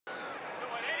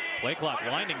Play clock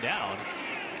winding down.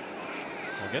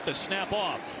 We'll get the snap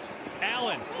off.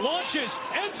 Allen launches,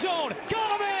 end zone,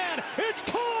 got a man! It's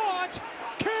caught!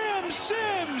 Cam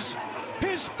Sims,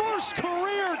 his first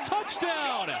career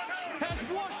touchdown, has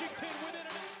Washington within an...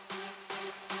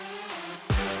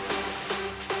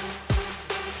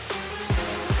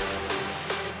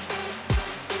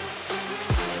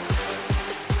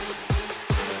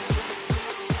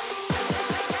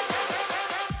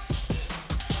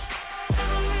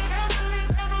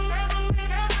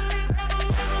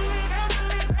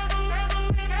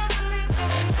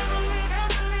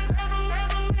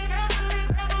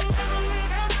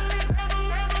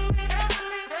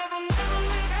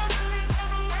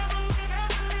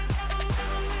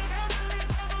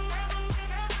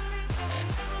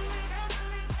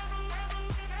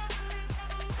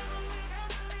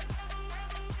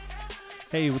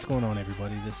 Hey, what's going on,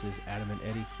 everybody? This is Adam and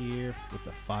Eddie here with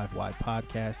the 5 Wide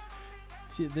Podcast.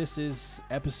 This is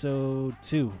episode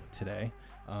 2 today.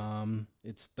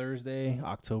 It's Thursday,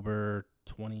 October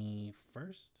 21st,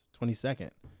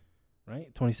 22nd,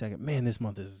 right? 22nd. Man, this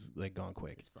month is like gone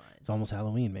quick. It's fine. It's almost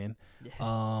Halloween, man.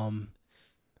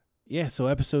 Yeah. So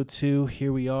episode 2,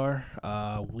 here we are.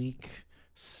 Week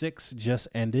 6 just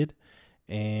ended,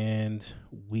 and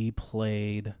we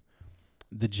played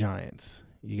the Giants.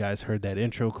 You guys heard that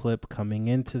intro clip coming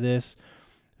into this.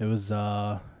 It was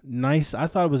nice. I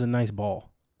thought it was a nice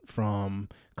ball from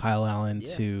Kyle Allen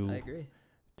I agree.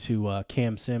 to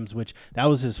Cam Sims, which that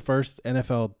was his first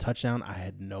NFL touchdown. I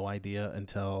had no idea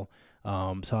until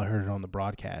I heard it on the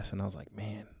broadcast, and I was like,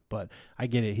 man. But I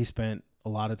get it. He spent a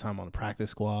lot of time on the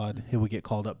practice squad. He would get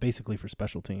called up basically for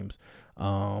special teams.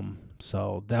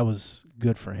 So that was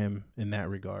good for him in that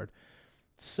regard.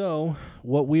 So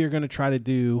what we are going to try to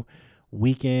do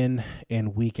week in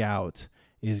and week out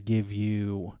is give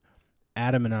you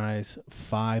Adam and I's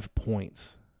 5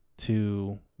 points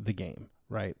to the game,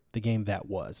 right? The game that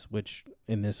was, which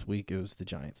in this week it was the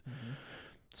Giants. Mm-hmm.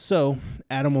 So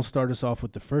Adam will start us off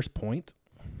with the first point.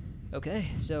 Okay,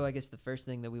 so I guess the first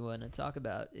thing that we want to talk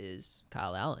about is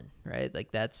Kyle Allen, right?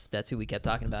 Like that's who we kept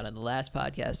talking about on the last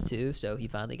podcast too. So he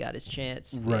finally got his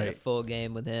chance. We had a full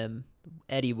game with him.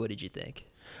 Eddie, what did you think?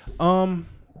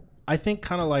 I think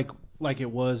kind of like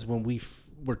it was when we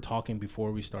were talking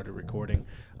before we started recording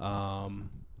a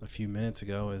few minutes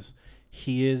ago, is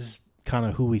he is kind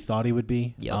of who we thought he would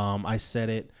be. Yep. I said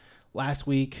it last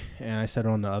week, and I said it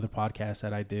on the other podcast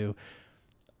that I do.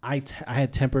 I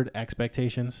had tempered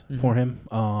expectations for him,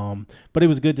 but it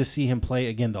was good to see him play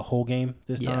again the whole game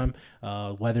this time.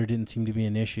 Weather didn't seem to be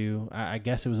an issue. I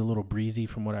guess it was a little breezy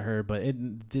from what I heard, but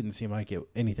it didn't seem like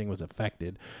anything was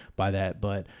affected by that.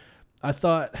 But I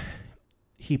thought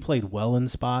he played well in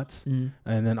spots, and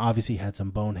then obviously had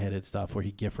some boneheaded stuff where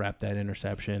he gift wrapped that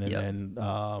interception, and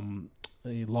then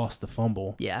he lost the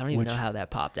fumble. Yeah, I don't even know how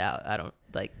that popped out. I don't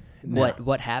like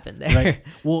what happened there. Right.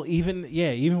 Well,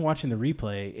 even watching the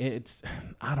replay, it's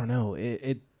I don't know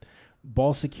it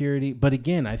ball security. But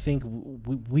again, I think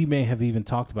we may have even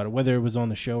talked about it, whether it was on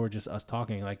the show or just us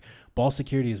talking. Like, ball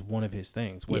security is one of his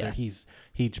things. Whether he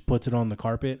puts it on the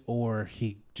carpet or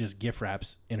he just gift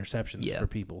wraps interceptions for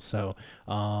people. So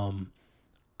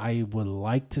I would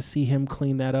like to see him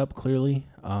clean that up. Clearly,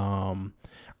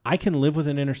 I can live with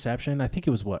an interception. I think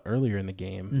it was earlier in the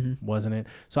game, wasn't it?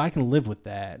 So I can live with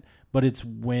that. But it's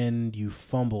when you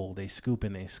fumble, they scoop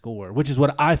and they score, which is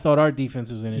what I thought our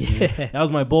defense was going to do. That was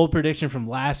my bold prediction from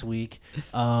last week.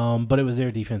 But it was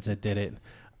their defense that did it.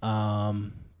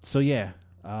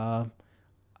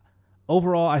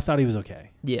 Overall, I thought he was okay.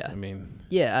 Yeah. I mean,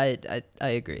 I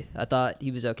agree. I thought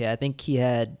he was okay. I think he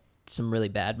had some really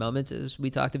bad moments, as we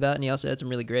talked about, and he also had some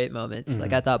really great moments.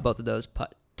 Like, I thought both of those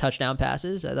touchdown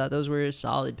passes, I thought those were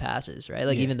solid passes, right?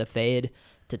 Like, even the fade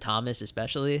to Thomas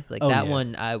especially, like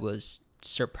one I was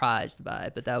surprised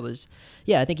by, but that was,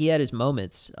 I think he had his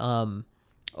moments.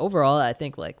 Overall, I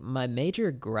think like my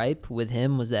major gripe with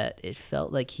him was that it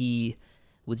felt like he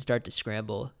would start to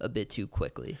scramble a bit too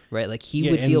quickly, right? Like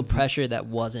he would feel pressure that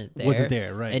wasn't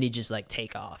there, right? And he'd just like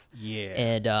take off. Yeah.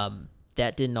 And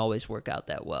that didn't always work out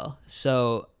that well.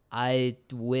 So I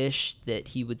wish that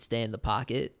he would stay in the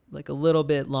pocket like a little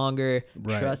bit longer,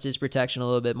 trust his protection a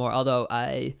little bit more. Although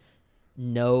I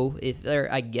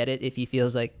get it if he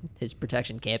feels like his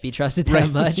protection can't be trusted that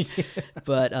much.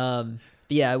 But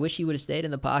I wish he would have stayed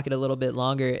in the pocket a little bit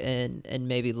longer and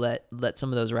maybe let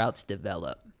some of those routes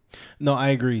develop. No, I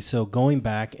agree. So going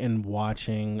back and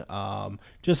watching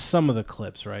just some of the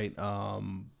clips, right? I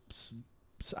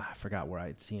forgot where I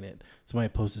had seen it. Somebody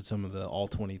posted some of the all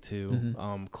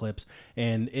 22 clips,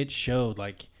 and it showed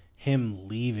like him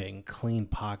leaving clean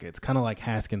pockets, kind of like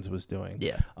Haskins was doing.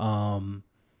 Yeah.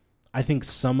 I think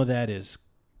some of that is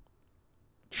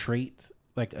a trait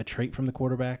from the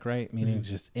quarterback, right? Meaning it's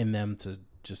just in them to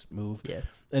just move. Yeah.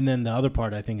 And then the other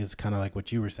part, I think, is kind of like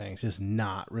what you were saying. It's just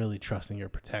not really trusting your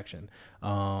protection.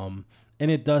 And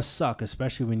it does suck,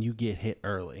 especially when you get hit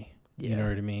early. Yeah. You know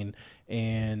what I mean?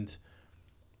 And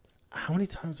how many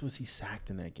times was he sacked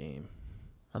in that game?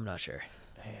 I'm not sure.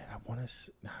 Hey, I don't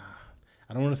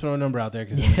want to throw a number out there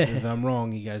because if I'm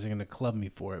wrong, you guys are going to club me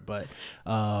for it. But,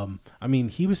 I mean,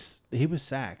 he was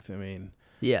sacked. I mean,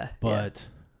 yeah. but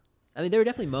I mean, there were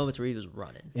definitely moments where he was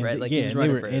running, right? Like he was they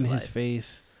running were for in his his life.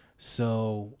 face.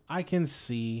 So I can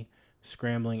see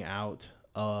scrambling out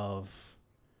of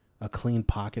a clean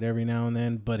pocket every now and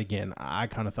then. But again, I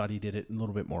kind of thought he did it a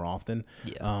little bit more often.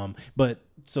 Yeah. But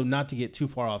so not to get too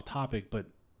far off topic, but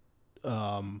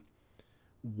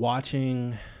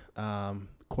watching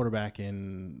quarterback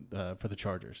for the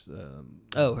Chargers.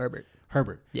 Herbert.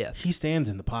 Herbert. Yeah. He stands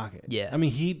in the pocket. Yeah. I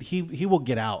mean, he will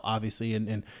get out, obviously,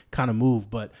 and kind of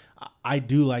move, but I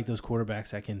do like those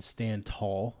quarterbacks that can stand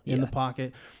tall in the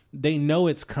pocket. They know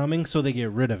it's coming, so they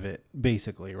get rid of it,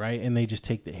 basically, right? And they just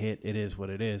take the hit. It is what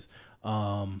it is.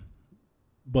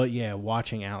 But, yeah,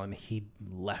 watching Allen, he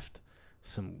left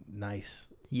some nice,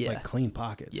 clean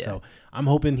pockets. Yeah. So I'm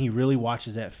hoping he really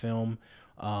watches that film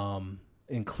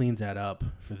and cleans that up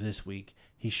for this week.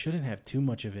 He shouldn't have too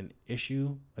much of an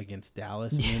issue against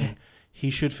Dallas. Yeah. Meaning he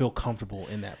should feel comfortable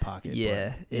in that pocket.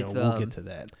 Yeah, but, we'll get to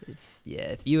that.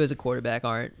 If you as a quarterback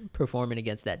aren't performing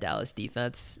against that Dallas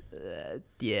defense,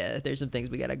 there's some things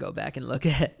we got to go back and look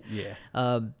at. Yeah.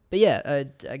 But yeah,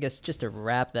 I guess just to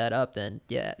wrap that up, then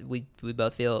we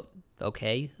both feel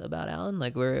okay about Allen.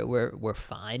 Like we're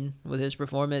fine with his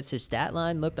performance. His stat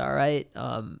line looked all right.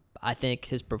 I think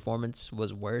his performance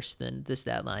was worse than the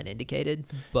stat line indicated,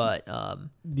 but I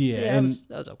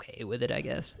was okay with it, I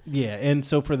guess. Yeah, and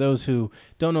so for those who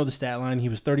don't know the stat line, he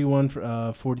was 31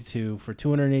 for 42 for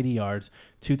 280 yards,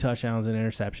 2 touchdowns, and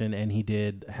interception, and he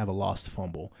did have a lost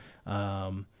fumble.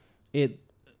 I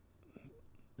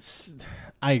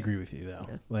agree with you though.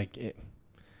 Yeah.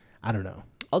 I don't know.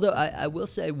 Although I will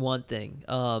say one thing.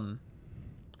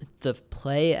 The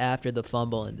play after the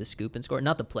fumble and the scoop and score,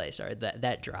 not the play, sorry,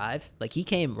 that drive, like he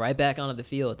came right back onto the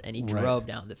field and he drove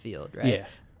down the field, right? Yeah.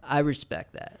 I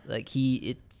respect that. Like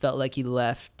it felt like he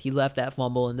left that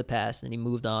fumble in the past and he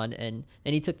moved on and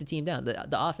he took the team down. The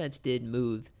offense did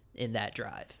move in that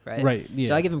drive, right? Right. Yeah.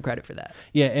 So I give him credit for that.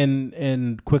 Yeah,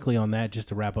 and quickly on that, just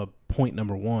to wrap up point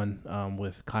number 1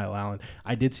 with Kyle Allen,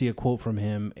 I did see a quote from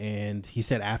him, and he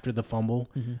said after the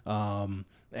fumble,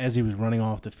 as he was running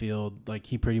off the field, like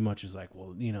he pretty much was like,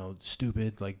 well,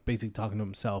 stupid, like basically talking to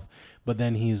himself. But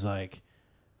then he's like,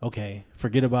 okay,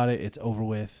 forget about it. It's over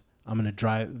with. I'm going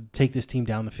to take this team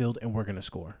down the field, and we're going to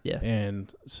score. Yeah.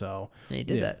 And so and he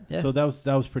did that. Yeah. So that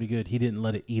was pretty good. He didn't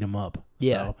let it eat him up.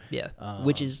 Yeah. So,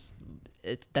 which is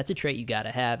that's a trait you got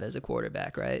to have as a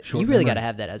quarterback, right? Short You really got memory. to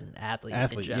have that as an athlete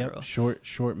in general. Yep.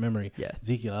 Short memory. Yeah.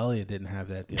 Ezekiel Elliott didn't have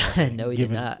that the other day. No, he did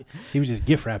not. He was just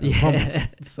gift wrapping fumbles.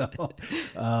 So,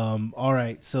 all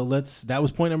right. So that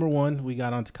was point number 1. We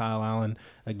got onto Kyle Allen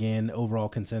again. Overall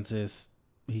consensus,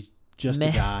 he's just a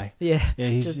guy. Yeah.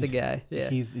 He's just a guy. Yeah.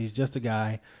 He's just a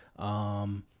guy.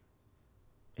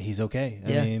 He's okay.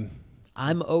 Yeah. I mean,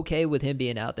 I'm okay with him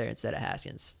being out there instead of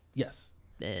Haskins. yes.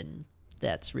 And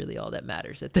that's really all that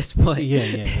matters at this point.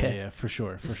 Yeah, for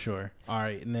sure. All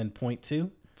right, and then point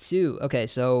 2. 2. Okay,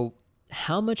 so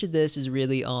how much of this is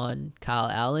really on Kyle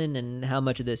Allen and how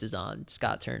much of this is on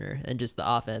Scott Turner and just the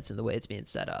offense and the way it's being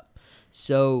set up?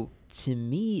 So to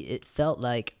me, it felt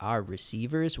like our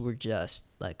receivers were just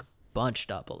like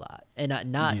bunched up a lot, and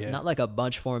not like a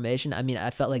bunch formation. I mean, I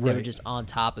felt like they were just on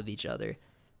top of each other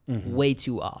way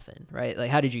too often, right?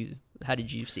 Like, how did you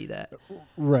see that?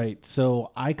 Right.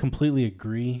 So I completely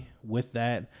agree with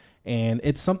that. And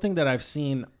it's something that I've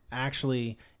seen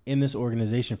actually in this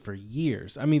organization for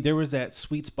years. I mean, there was that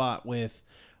sweet spot with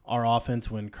our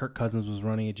offense when Kirk Cousins was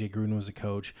running it, Jay Gruden was the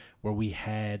coach, where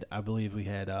I believe we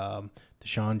had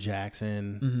Deshaun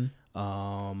Jackson.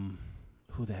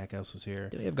 Who the heck else was here?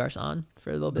 Did we have Garcon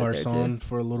for a little bit there too? Garcon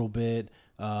for a little bit.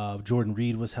 Jordan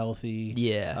Reed was healthy.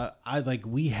 Yeah.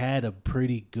 We had a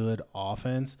pretty good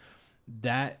offense.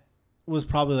 That was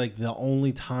probably like the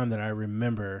only time that I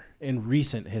remember in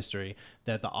recent history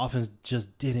that the offense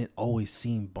just didn't always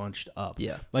seem bunched up.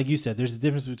 Yeah. Like you said, there's a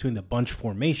difference between the bunch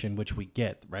formation, which we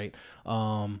get, right?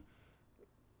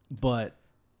 But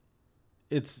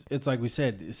it's like we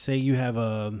said, say you have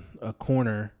a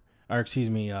corner, or excuse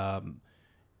me,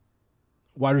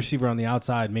 wide receiver on the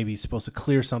outside, maybe he's supposed to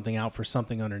clear something out for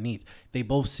something underneath. They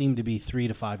both seem to be 3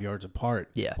 to 5 yards apart.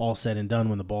 Yeah. All said and done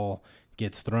when the ball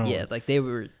gets thrown. Yeah, like they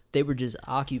were they were just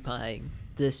occupying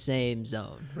the same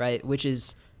zone, right? Which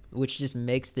just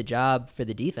makes the job for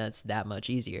the defense that much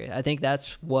easier. I think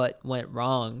that's what went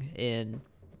wrong in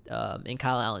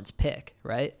Kyle Allen's pick,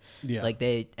 right? Yeah. Like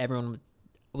everyone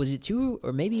was it 2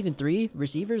 or maybe even 3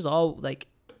 receivers all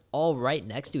right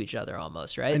next to each other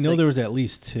almost, right? I know there was at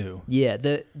least 2. Yeah,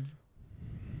 the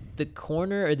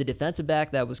corner or the defensive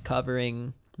back that was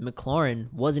covering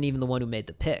McLaurin wasn't even the one who made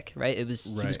the pick, right? He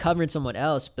was covering someone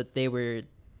else, but they were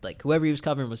like whoever he was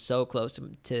covering was so close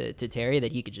to Terry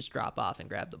that he could just drop off and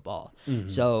grab the ball. Mm-hmm.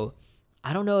 So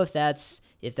I don't know if that's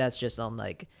just on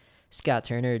like Scott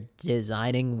Turner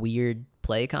designing weird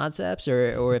play concepts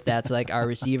or if that's like our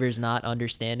receivers not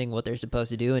understanding what they're supposed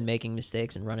to do and making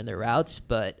mistakes and running their routes.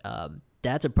 But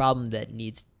that's a problem that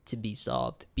needs to be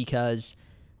solved because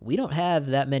we don't have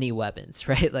that many weapons,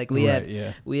 right? Like we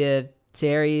have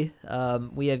Terry,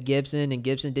 we have Gibson, and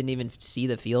Gibson didn't even see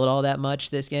the field all that much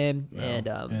this game,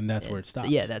 No. and that's where it stops.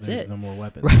 Yeah, that's There's it. No more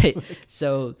weapons, right?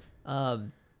 So,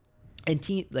 and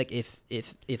team like if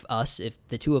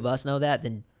the two of us know that,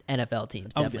 then NFL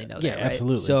teams definitely know that, right?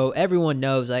 Absolutely. So everyone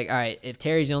knows, like, all right, if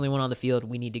Terry's the only one on the field,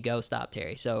 we need to go stop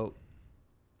Terry. So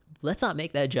let's not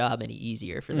make that job any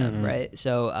easier for them, right?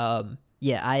 So,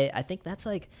 I think that's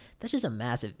just a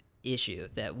massive issue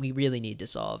that we really need to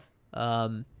solve.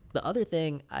 The other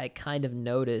thing I kind of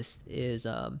noticed is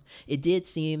it did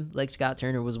seem like Scott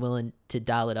Turner was willing to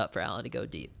dial it up for Allen to go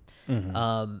deep.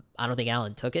 I don't think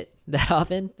Allen took it that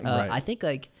often. Right. I think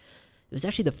like it was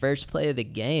actually the first play of the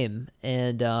game,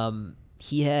 and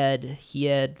he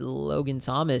had Logan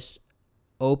Thomas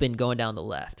open going down the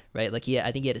left, right? Like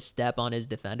I think he had a step on his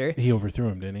defender. He overthrew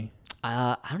him, didn't he?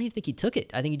 I don't even think he took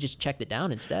it. I think he just checked it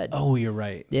down instead. Oh, you're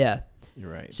right. Yeah.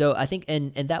 You're right. So I think,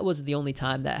 and that was the only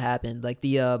time that happened. Like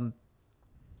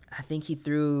I think he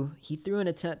threw an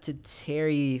attempt to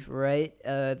Terry right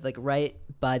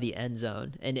by the end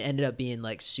zone, and it ended up being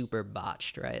like super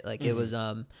botched, right? Like it was,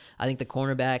 I think the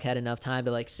cornerback had enough time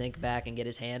to like sink back and get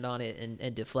his hand on it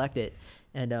and deflect it,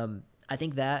 and I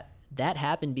think that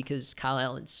happened because Kyle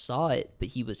Allen saw it, but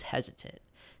he was hesitant.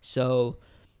 So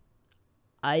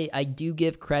I do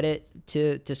give credit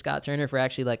to Scott Turner for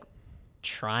actually like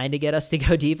trying to get us to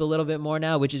go deep a little bit more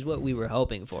now, which is what we were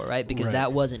hoping for, right? Because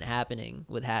that wasn't happening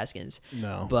with Haskins.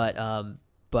 No. But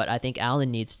I think Allen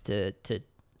needs to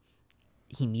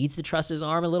trust his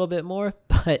arm a little bit more.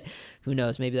 But who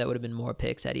knows? Maybe that would have been more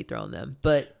picks had he thrown them.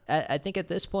 But I think at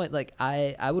this point, like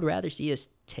I would rather see us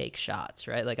take shots,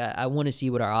 right? Like I want to see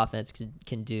what our offense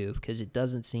can do because it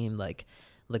doesn't seem like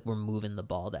we're moving the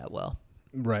ball that well.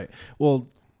 Right. Well,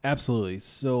 absolutely.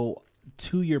 So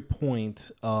to your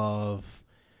point of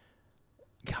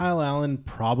Kyle Allen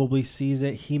probably sees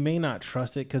it. He may not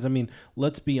trust it because, I mean,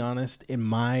 let's be honest, in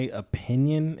my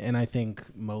opinion, and I think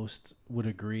most would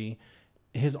agree,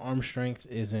 his arm strength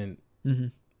isn't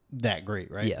that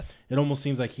great, right? Yeah. It almost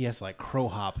seems like he has to like crow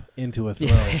hop into a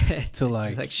throw to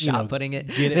like shot putting it.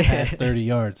 get it past 30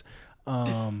 yards.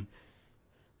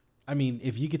 I mean,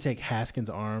 if you could take Haskins'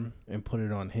 arm and put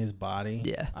it on his body,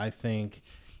 Yeah. I think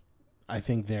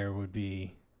there would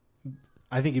be,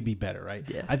 I think it'd be better, right?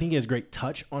 Yeah. I think he has great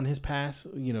touch on his pass,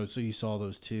 so you saw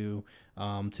those two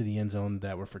to the end zone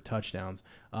that were for touchdowns.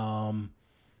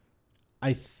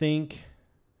 I think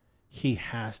he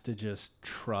has to just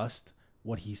trust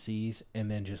what he sees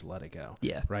and then just let it go.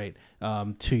 Yeah. Right?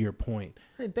 To your point.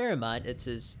 I mean, bear in mind it's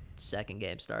his second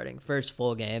game starting, first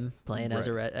full game playing as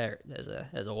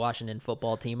a Washington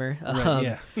football teamer. Right,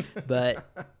 yeah.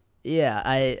 But yeah,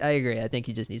 I agree. I think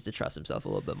he just needs to trust himself a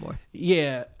little bit more.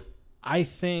 Yeah, I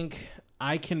think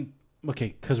I can.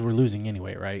 Okay, because we're losing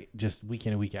anyway, right? Just week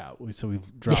in and week out. So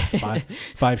we've dropped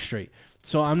five straight.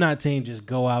 So I'm not saying just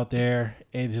go out there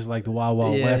and just like the Wild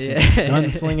Wild West and just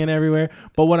gunslinging everywhere.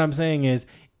 But what I'm saying is,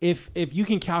 if you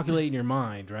can calculate in your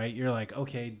mind, right? You're like,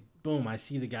 okay, boom, I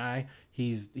see the guy.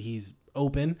 He's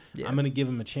open. Yeah. I'm gonna give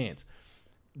him a chance.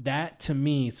 That to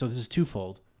me, so this is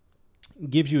twofold.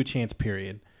 Gives you a chance,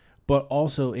 period. But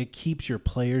also it keeps your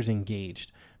players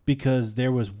engaged. Because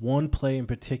there was one play in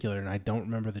particular, and I don't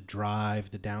remember the drive,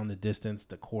 the down the distance,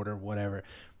 the quarter, whatever,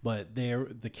 but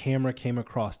the camera came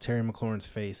across Terry McLaurin's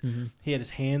face. Mm-hmm. He had his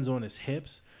hands on his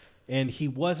hips, and he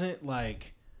wasn't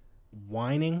like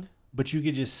whining, but you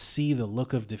could just see the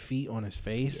look of defeat on his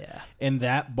face. Yeah. And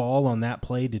that ball on that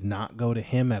play did not go to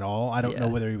him at all. I don't know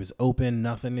whether he was open,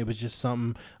 nothing. It was just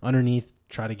something underneath,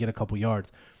 try to get a couple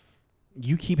yards.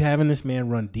 You keep having this man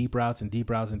run deep routes and deep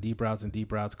routes and deep routes and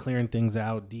deep routes, clearing things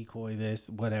out, decoy this,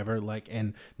 whatever,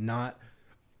 and not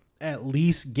at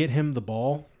least get him the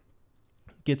ball.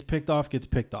 Gets picked off, gets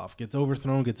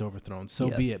overthrown, So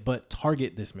be it. But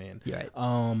target this man. You're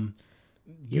right.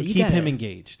 you you keep gotta- him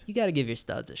engaged. You got to give your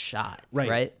studs a shot, Right.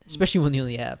 right? Especially when you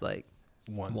only have like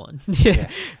one. Yeah.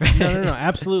 Right. No,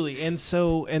 absolutely. And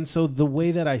so the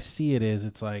way that I see it is,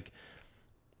 it's like,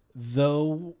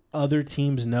 though other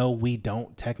teams know we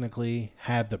don't technically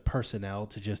have the personnel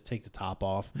to just take the top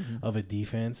off of a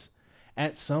defense,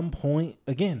 at some point,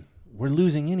 again, we're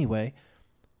losing anyway.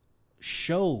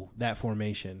 Show that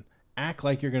formation. Act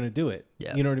like you're going to do it.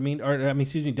 Yeah. You know what I mean? Or, I mean,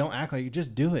 excuse me, don't act like you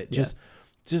just do it. Yeah.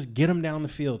 Just get them down the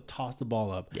field, toss the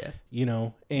ball up. Yeah. You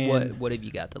know, and What have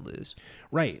you got to lose?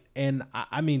 right. And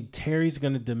I mean, Terry's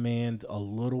going to demand a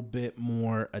little bit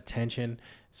more attention.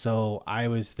 So I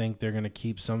always think they're going to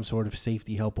keep some sort of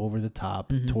safety help over the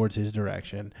top towards his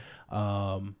direction.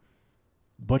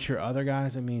 But your other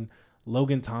guys, I mean,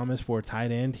 Logan Thomas for a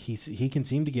tight end, he can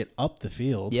seem to get up the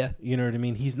field. Yeah. You know what I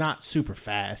mean? He's not super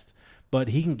fast, but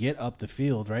he can get up the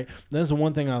field, right? That's the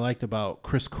one thing I liked about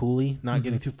Chris Cooley, not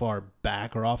getting too far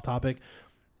back or off topic.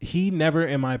 He never,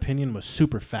 in my opinion, was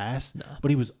super fast,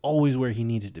 but he was always where he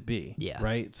needed to be. Yeah.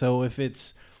 Right? So if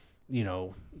it's,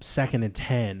 2nd and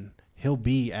 10, he'll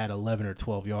be at 11 or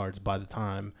 12 yards by the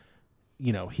time,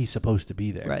 he's supposed to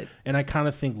be there. Right. And I kind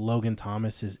of think Logan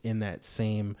Thomas is in that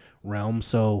same realm.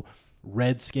 So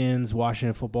Redskins,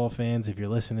 Washington football fans, if you're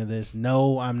listening to this,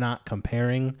 no, I'm not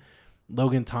comparing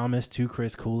Logan Thomas to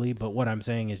Chris Cooley, but what I'm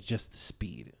saying is just the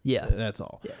speed. Yeah. That's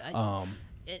all. Yeah,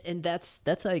 and that's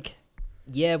like,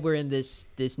 yeah, we're in this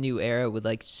new era with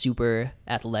like super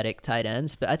athletic tight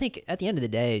ends, but I think at the end of the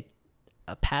day,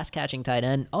 a pass catching tight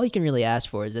end, all you can really ask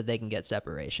for is that they can get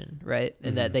separation, right?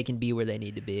 And that they can be where they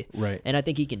need to be. Right. And I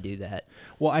think he can do that.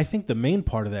 Well, I think the main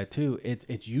part of that too,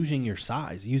 it's using your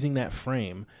size, using that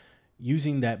frame,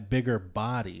 using that bigger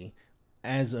body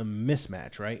as a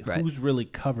mismatch, right? Who's really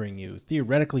covering you?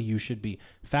 Theoretically, you should be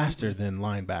faster than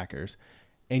linebackers,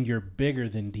 and you're bigger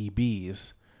than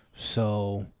DBs.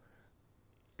 So,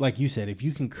 like you said, if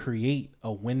you can create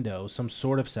a window, some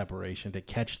sort of separation to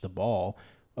catch the ball,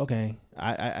 okay.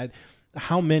 I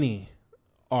how many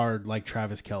are like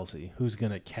Travis Kelce, who's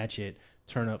gonna catch it,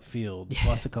 turn up field,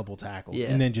 plus a couple tackles,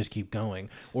 and then just keep going,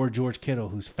 or George Kittle,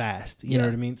 who's fast. You know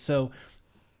what I mean? So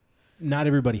not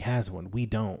everybody has one. We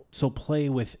don't. So play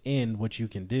within what you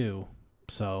can do.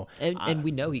 So and we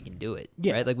know he can do it.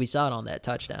 Yeah. Right. Like we saw it on that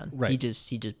touchdown. Right. He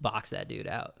just boxed that dude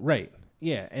out. Right.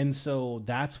 Yeah. And so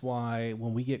that's why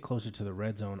when we get closer to the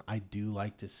red zone, I do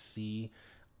like to see.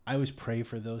 I always pray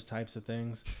for those types of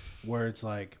things where it's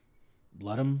like,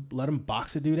 let him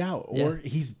box a dude out, or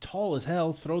he's tall as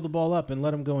hell, throw the ball up and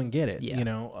let him go and get it. Yeah.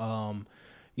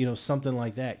 Something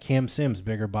like that. Cam Sims,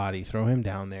 bigger body, throw him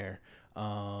down there.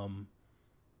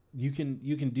 You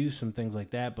can do some things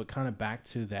like that, but kind of back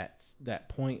to that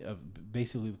point of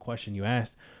basically the question you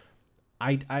asked.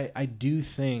 I do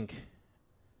think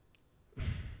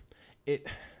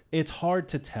it's hard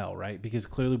to tell, right? Because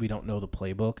clearly we don't know the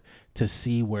playbook to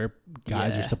see where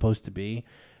guys are supposed to be.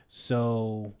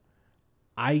 So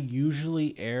I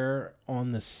usually err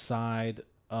on the side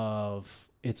of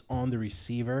it's on the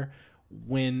receiver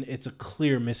when it's a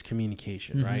clear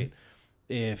miscommunication, right?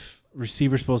 If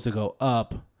receiver's supposed to go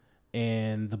up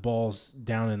and the ball's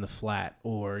down in the flat,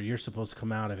 or you're supposed to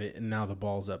come out of it and now the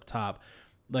ball's up top,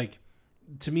 like,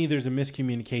 to me, there's a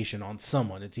miscommunication on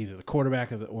someone. It's either the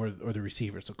quarterback or the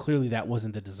receiver. So clearly that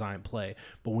wasn't the design play.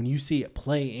 But when you see it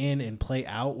play in and play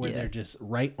out where they're just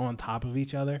right on top of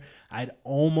each other, I'd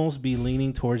almost be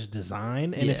leaning towards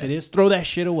design. And if it is, throw that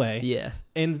shit away. Yeah.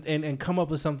 And come up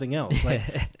with something else. Like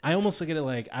I almost look at it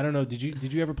like, I don't know, did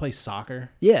you ever play soccer?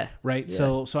 Yeah. Right?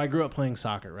 Yeah. So I grew up playing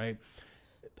soccer, right?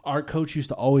 Our coach used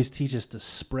to always teach us to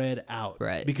spread out.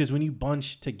 Right. Because when you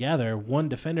bunch together, one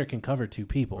defender can cover two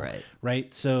people. Right.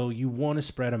 Right? So you want to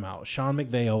spread them out. Sean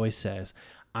McVay always says,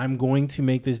 I'm going to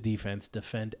make this defense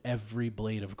defend every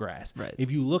blade of grass. Right. If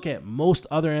you look at most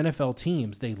other NFL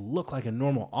teams, they look like a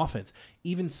normal offense.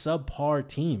 Even subpar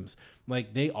teams,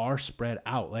 like they are spread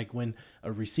out. Like when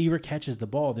a receiver catches the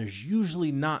ball, there's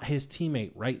usually not his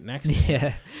teammate right next to him.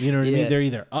 Yeah. You know what I mean? They're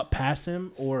either up past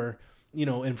him or,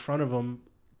 in front of him,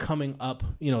 coming up,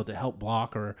 to help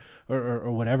block or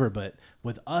whatever. But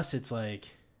with us, it's like,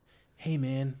 hey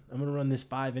man, I'm gonna run this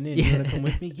 5 and in. You wanna come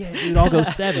with me? Yeah, dude, I'll go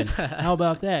 7. How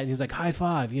about that? And he's like, high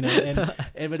five, and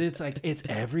but it's like it's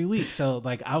every week. So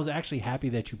like I was actually happy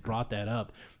that you brought that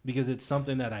up because it's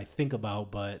something that I think about,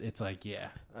 but it's like,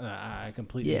 I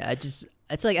completely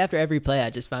it's like after every play I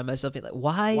just find myself being like,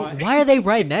 why are they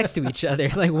right next to each other?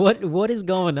 Like what is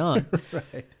going on?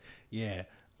 Right. Yeah.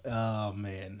 Oh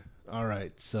man. All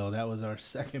right, so that was our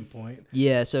second point.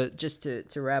 Yeah, so just to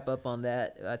wrap up on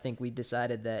that, I think we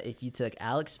decided that if you took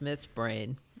Alex Smith's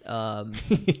brain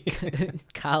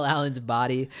Kyle Allen's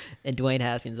body and Dwayne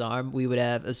Haskins' arm, we would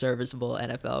have a serviceable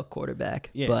NFL quarterback.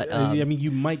 Yeah, but I mean,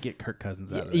 you might get Kirk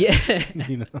Cousins out of that. Yeah,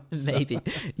 You know, so. maybe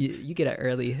you get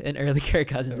an early Kirk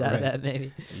Cousins out of that,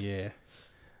 maybe. Yeah.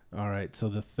 All right. So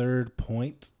the third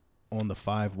point on the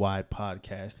 5 Wide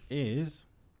podcast is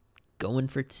Going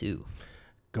for two.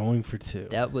 going for two.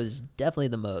 That was definitely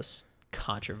the most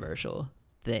controversial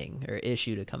thing or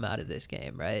issue to come out of this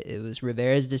game, right? It was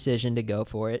Rivera's decision to go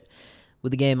for it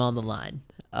with the game on the line.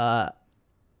 I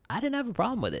didn't have a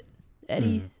problem with it.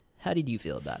 Eddie, how did you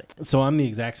feel about it? So I'm the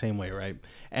exact same way, right?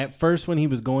 At first, when he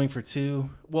was going for two,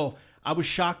 well, I was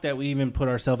shocked that we even put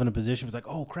ourselves in a position. It was like,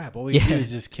 oh, crap. All we do is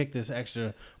just kick this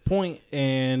extra point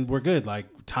and we're good. Like,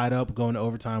 tied up, going to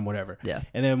overtime, whatever. Yeah.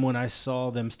 And then when I saw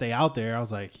them stay out there, I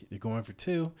was like, they're going for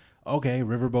two. Okay,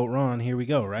 Riverboat Ron, here we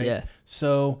go, right? Yeah.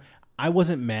 So I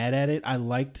wasn't mad at it. I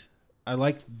liked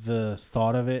the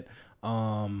thought of it.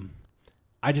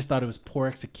 I just thought it was poor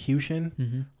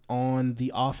execution on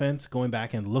the offense. Going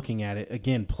back and looking at it,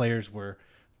 again, players were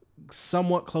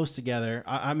somewhat close together.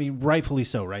 I mean, rightfully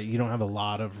so, right? You don't have a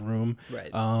lot of room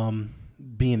Right.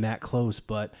 being that close,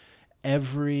 but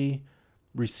every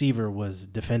receiver was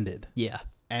defended Yeah.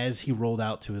 as he rolled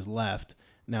out to his left.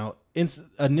 Now,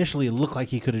 initially, it looked like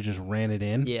he could have just ran it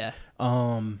in. Yeah.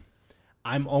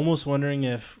 I'm almost wondering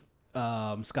if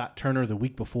Scott Turner the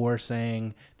week before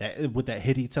saying that with that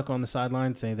hit he took on the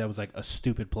sideline, saying that was like a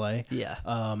stupid play. Yeah.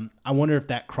 I wonder if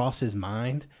that crossed his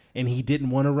mind and he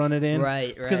didn't want to run it in.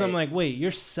 Right. Because I'm like, wait,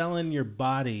 you're selling your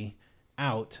body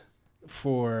out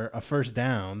for a first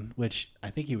down, which I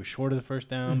think he was short of the first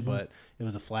down, but it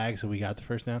was a flag, so we got the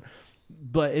first down.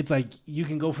 But it's like you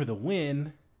can go for the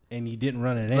win and you didn't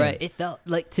run it in. Right. It felt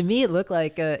like, to me, it looked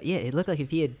like it looked like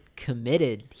if he had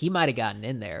committed, he might have gotten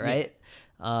in there, right?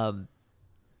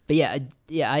 Yeah.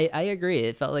 But I agree.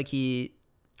 It felt like I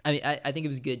think it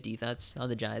was good defense on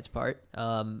the Giants' part.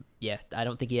 I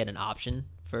don't think he had an option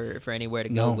for anywhere to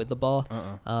go with the ball.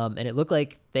 And it looked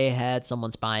like they had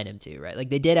someone spying him too, right? Like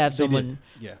they did have someone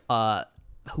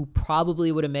who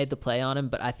probably would have made the play on him,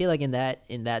 but I feel like in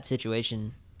that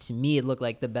situation, to me, it looked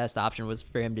like the best option was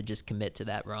for him to just commit to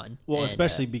that run. Well,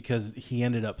 especially because he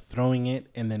ended up throwing it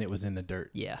and then it was in the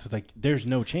dirt. Yeah. So it's like, there's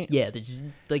no chance. Yeah,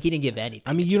 like he didn't give anything.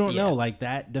 I mean, you don't know. Like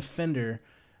that defender's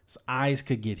eyes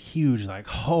could get huge. Like,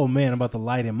 oh man, I'm about to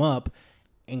light him up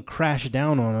and crash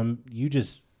down on him. You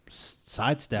just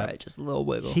sidestep. Right, just a little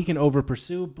wiggle. He can over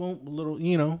pursue, boom, a little,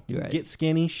 get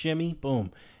skinny, shimmy,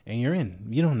 boom, and you're in.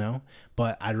 You don't know.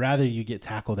 But I'd rather you get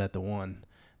tackled at the 1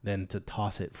 than to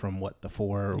toss it from the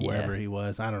 4 or wherever he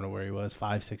was. I don't know where he was,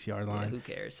 5-6 yard line. Yeah, who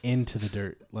cares? Into the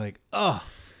dirt. Like, oh.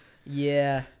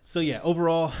 Yeah. So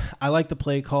overall, I like the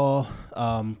play call.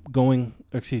 I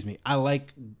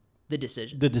like the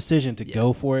decision. The decision to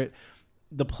go for it.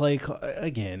 The play call,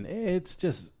 again, it's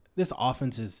just, this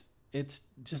offense it's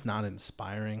just not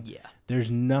inspiring. Yeah. There's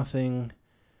nothing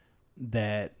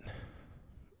that,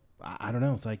 I don't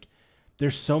know. It's like,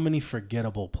 there's so many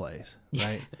forgettable plays,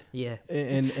 right? Yeah.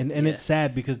 And it's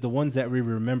sad because the ones that we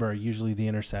remember are usually the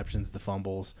interceptions, the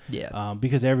fumbles. Yeah.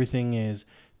 Because everything is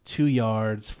 2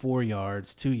 yards, 4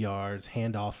 yards, 2 yards,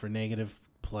 handoff for negative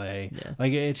play. Yeah.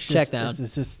 Like it's just check down.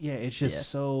 It's just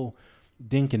so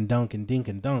dink and dunk and dink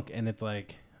and dunk, and it's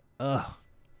like, I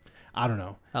don't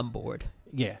know. I'm bored.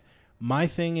 Yeah. My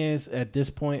thing is, at this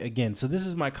point, again, so this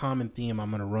is my common theme I'm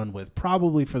going to run with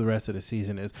probably for the rest of the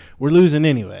season is we're losing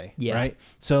anyway, right?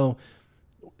 So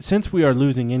since we are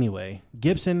losing anyway,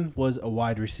 Gibson was a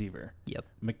wide receiver. Yep.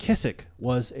 McKissick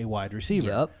was a wide receiver.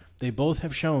 Yep. They both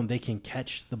have shown they can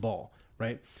catch the ball,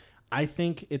 right? I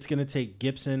think it's going to take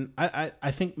Gibson.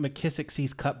 I think McKissick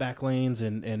sees cutback lanes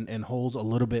and holes a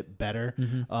little bit better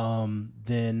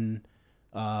than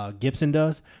Gibson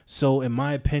does. So in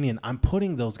my opinion, I'm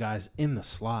putting those guys in the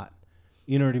slot.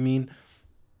 You know what I mean?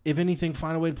 If anything,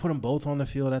 find a way to put them both on the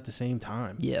field at the same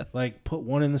time. Yeah. Like put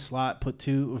one in the slot, put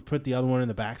the other one in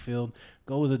the backfield,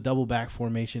 go with a double back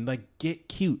formation. Like get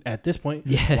cute at this point.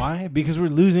 Yeah. Why? Because we're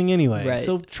losing anyway. Right.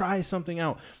 So try something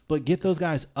out, but get those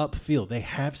guys upfield. They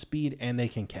have speed and they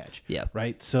can catch. Yeah.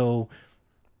 Right. So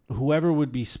whoever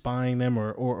would be spying them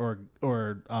or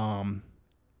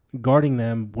guarding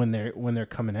them when they're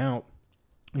coming out,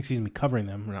 covering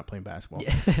them. We're not playing basketball.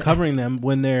 Yeah. Covering them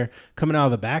when they're coming out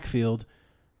of the backfield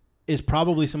is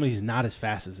probably somebody who's not as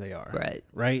fast as they are. Right.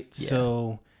 Right. Yeah.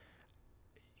 So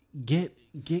get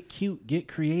cute, get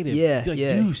creative. Yeah.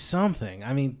 Do something.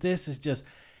 I mean, this is just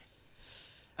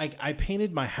I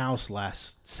painted my house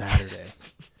last Saturday.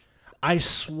 I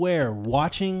swear,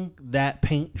 watching that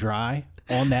paint dry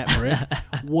on that brick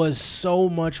was so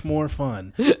much more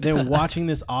fun than watching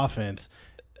this offense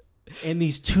and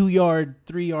these 2-yard,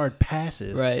 3-yard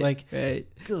passes. Right. Like, right.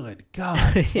 good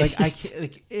God. Like, I can't,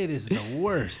 like, it is the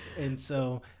worst. And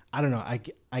so, I don't know.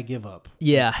 I give up.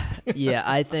 Yeah. Yeah.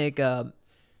 I think,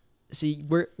 see,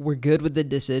 we're good with the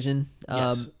decision.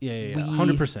 Yes. Yeah. we-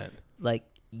 100%. Like,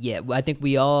 yeah, I think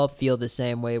we all feel the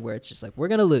same way where it's just like, we're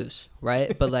going to lose,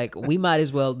 right? But like, we might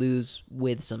as well lose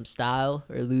with some style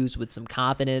or lose with some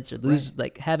confidence or lose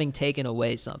like having taken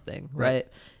away something, right?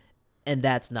 And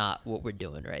that's not what we're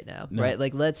doing right now, right?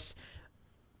 Like,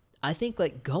 I think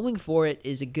like going for it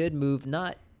is a good move,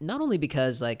 not only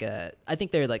because like, I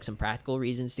think there are like some practical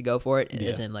reasons to go for it,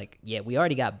 as in like, yeah, we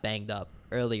already got banged up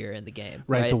earlier in the game.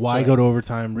 Right. So why go to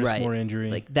overtime, risk more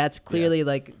injury? Like, that's clearly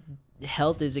like,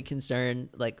 health is a concern.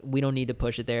 Like, we don't need to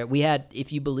push it there. We had,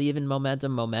 if you believe in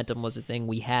momentum was a thing.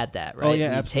 We had that, right? Oh yeah,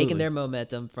 We'd absolutely. taken their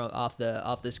momentum from off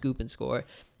the scoop and score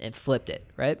and flipped it,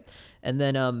 right? And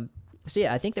then so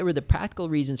yeah, I think there were the practical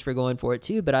reasons for going for it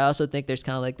too, but I also think there's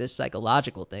kind of like this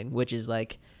psychological thing, which is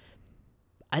like,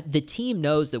 the team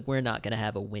knows that we're not going to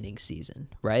have a winning season,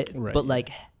 right? But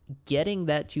like, getting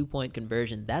that 2-point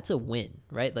conversion, that's a win,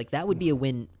 right? Like, that would be a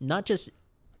win, not just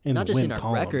in our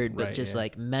column, record, but right, just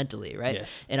like mentally, right? Yes.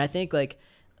 And I think like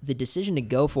the decision to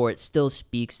go for it still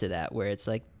speaks to that, where it's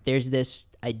like there's this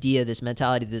idea, this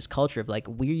mentality, this culture of like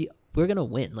we're gonna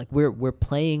win, like we're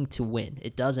playing to win.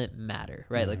 It doesn't matter,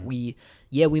 right? Like we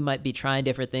might be trying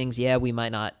different things, we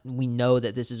might not. We know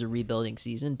that this is a rebuilding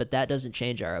season, but that doesn't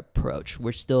change our approach.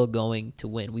 We're still going to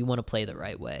win. We want to play the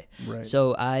right way. Right.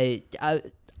 So I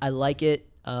like it.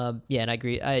 And I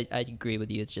agree. I agree with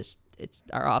you. It's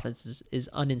our offense is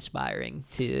uninspiring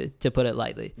to put it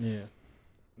lightly. Yeah.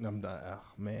 I'm not, oh,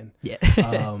 man.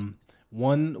 Yeah.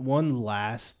 One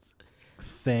last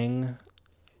thing.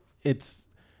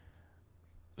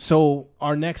 So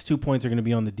our next 2 points are going to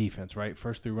be on the defense, right?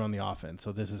 First 3 were on the offense.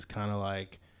 So this is kind of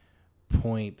like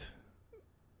point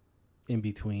in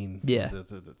between the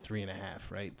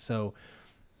 3.5, right? So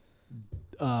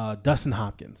Dustin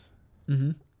Hopkins.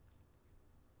 Mm-hmm.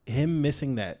 Him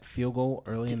missing that field goal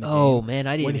early in the game. Oh, man,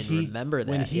 I didn't even remember that.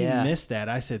 When he missed that,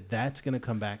 I said, that's going to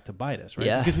come back to bite us, right?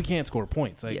 Yeah. Because we can't score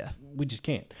points. Like, we just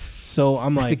can't. So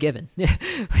I'm It's like... a given.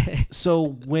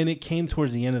 So when it came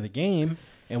towards the end of the game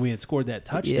and we had scored that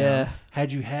touchdown,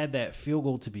 had you had that field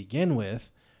goal to begin with,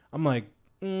 I'm like,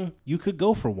 you could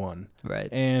go for one. Right.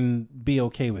 And be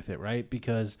okay with it, right?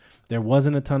 Because there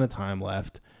wasn't a ton of time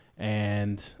left.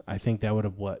 And I think that would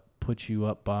have, put you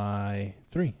up by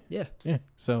 3. Yeah.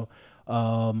 So,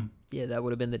 that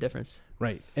would have been the difference.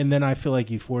 right. And then I feel like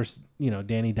you force,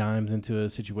 Danny Dimes into a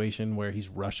situation where he's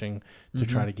rushing to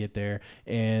try to get there.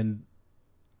 And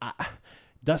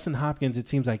Dustin Hopkins, it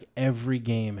seems like every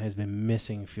game has been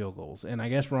missing field goals. And I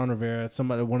guess Ron Rivera,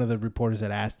 one of the reporters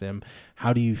had asked him,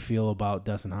 how do you feel about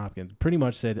Dustin Hopkins? Pretty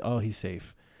much said, oh, he's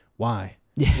safe. Why?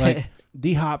 Yeah. Like,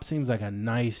 D-Hop seems like a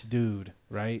nice dude,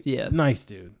 right? Yeah. Nice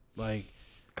dude. Like,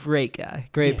 great guy.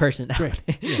 Great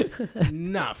personality.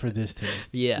 Not for this team.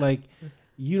 Yeah. Like,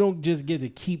 you don't just get to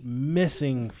keep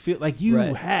missing. Like, you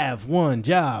have one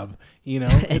job,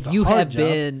 It's and you a hard have job.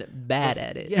 Been bad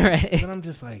at it. Yes. Right. And I'm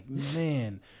just like,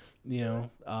 man,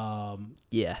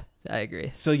 Yeah, I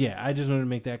agree. So, I just wanted to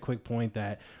make that quick point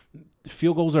that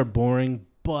field goals are boring,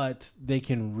 but they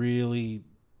can really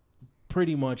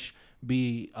pretty much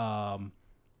be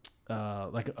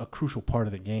like a crucial part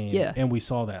of the game. Yeah. And we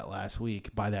saw that last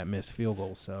week by that missed field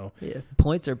goal. So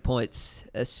points are points,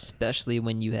 especially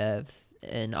when you have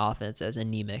an offense as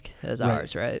anemic as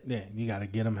ours, right? Yeah, you got to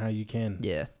get them how you can.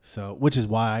 Yeah. So, which is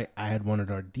why I had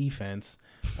wanted our defense.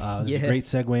 This is a great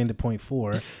segue into point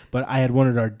 4, but I had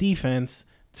wanted our defense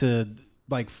to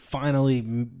like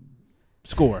finally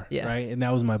score, right? And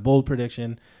that was my bold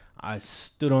prediction. I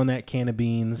stood on that can of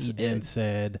beans and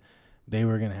said they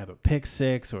were going to have a pick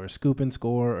 6 or a scoop and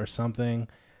score or something.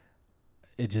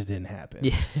 It just didn't happen.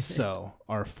 Yeah. So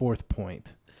our 4th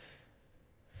point.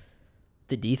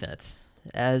 The defense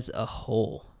as a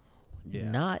whole,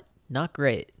 not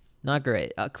great. Not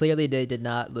great. Clearly, they did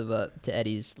not live up to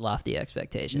Eddie's lofty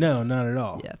expectations. No, not at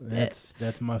all. Yeah.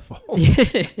 That's my fault.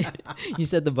 You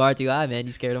set the bar too high, man.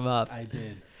 You scared them off. I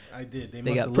did. They got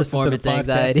must have performance listened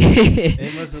to the podcast. anxiety.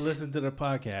 They must have listened to the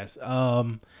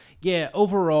podcast.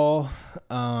 Overall,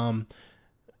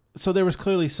 so there was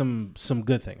clearly some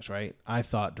good things, right? I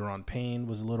thought Daron Payne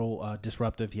was a little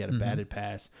disruptive. He had a batted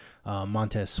pass.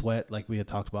 Montez Sweat, like we had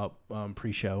talked about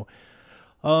pre-show.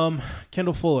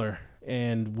 Kendall Fuller,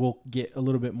 and we'll get a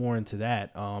little bit more into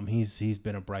that. He's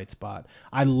been a bright spot.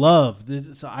 I love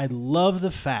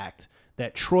the fact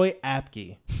that Troy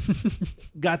Apke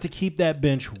got to keep that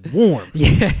bench warm.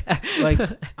 Yeah. Like,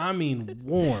 I mean,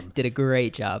 warm. Did a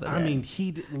great job of that. I mean,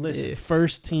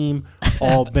 first team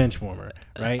all bench warmer,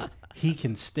 right? He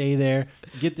can stay there.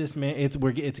 Get this man. It's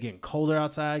getting colder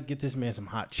outside. Get this man some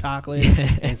hot chocolate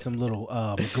and some little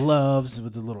gloves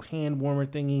with the little hand warmer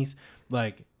thingies.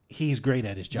 Like, he's great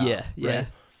at his job. Yeah, yeah. Right?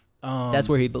 That's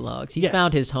where he belongs. He's yes.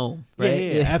 found his home,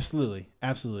 right? Yeah, absolutely.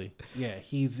 Yeah,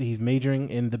 he's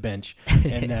majoring in the bench,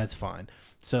 and that's fine.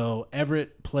 So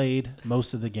Everett played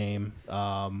most of the game.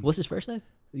 What's his first name?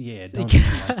 Yeah, don't do me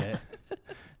like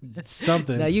that.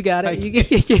 Something. No, you got it.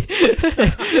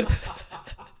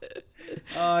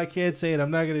 Oh, I can't say it.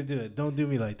 I'm not gonna do it. Don't do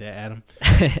me like that, Adam.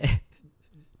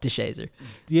 DeShazer.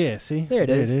 Yeah, see? There it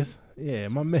is. Yeah,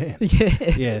 my man.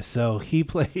 Yeah. Yeah, so he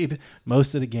played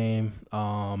most of the game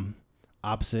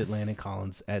opposite Landon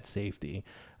Collins at safety.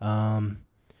 I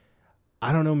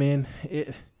don't know, man.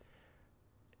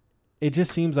 It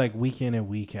just seems like week in and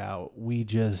week out, we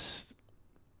just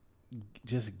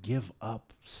give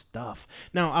up stuff.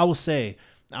 Now, I will say,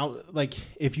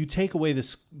 if you take away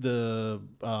the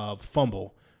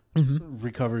fumble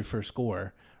recovery for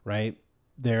score, right?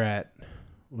 They're at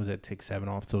take 7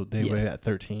 off, so they were at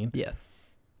 13. Yeah.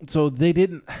 So they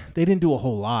didn't do a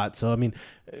whole lot. So I mean,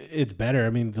 it's better. I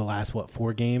mean, the last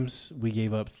 4 games we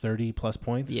gave up 30 plus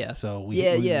points. Yeah. So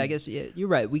I guess you're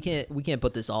right. We can't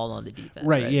put this all on the defense.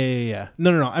 Right. Yeah.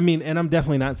 No. I mean, and I'm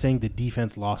definitely not saying the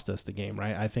defense lost us the game.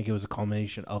 Right. I think it was a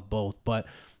culmination of both, but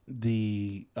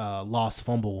the lost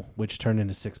fumble, which turned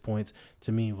into 6 points,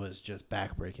 to me was just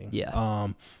backbreaking. Yeah.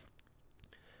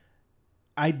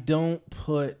 I don't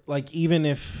put, even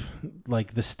if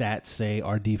the stats say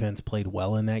our defense played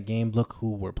well in that game, look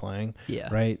who we're playing. Yeah.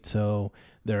 Right. So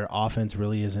their offense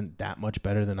really isn't that much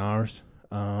better than ours.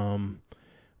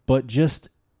 But just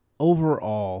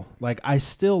overall, I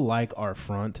still like our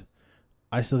front.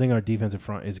 I still think our defensive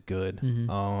front is good.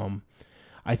 Mm-hmm.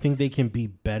 I think they can be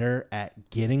better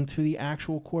at getting to the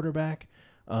actual quarterback.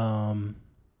 I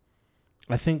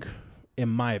think, in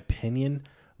my opinion,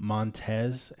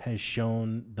 Montez has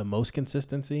shown the most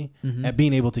consistency at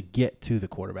being able to get to the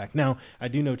quarterback. Now, I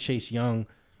do know Chase Young,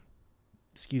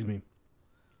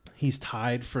 he's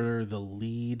tied for the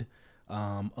lead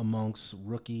amongst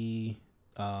rookie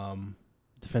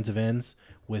defensive ends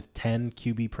with 10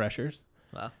 QB pressures.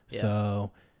 Wow. Yeah.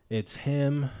 So it's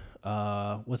him.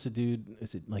 What's the dude?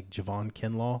 Is it Javon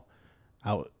Kinlaw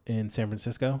out in San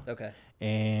Francisco? Okay.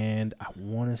 And I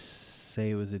want to say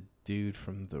it was a dude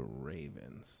from the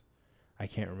Ravens. I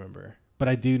can't remember, but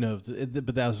I do know.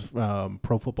 But that was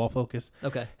Pro Football Focus.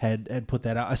 Okay. Had put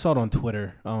that out. I saw it on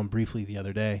Twitter briefly the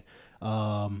other day.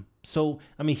 So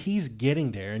I mean, he's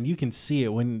getting there, and you can see it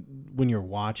when you're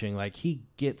watching. He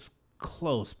gets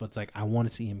close, but it's I want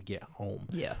to see him get home.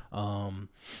 Yeah.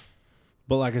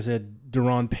 But like I said,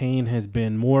 Daron Payne has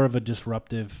been more of a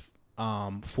disruptive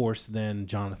force than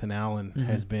Jonathan Allen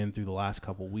has been through the last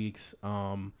couple weeks.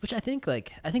 Which I think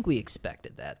we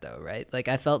expected that though, right?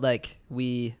 I felt I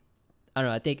don't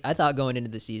know. I thought going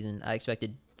into the season, I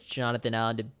expected Jonathan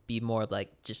Allen to be more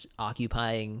just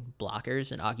occupying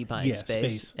blockers and occupying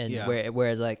space. And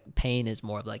whereas Payne is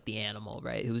more of the animal,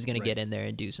 right? Who's going to get in there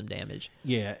and do some damage.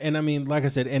 Yeah. And I mean, like I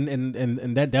said,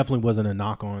 and that definitely wasn't a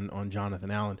knock on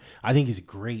Jonathan Allen. I think he's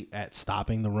great at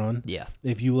stopping the run. Yeah.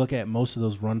 If you look at most of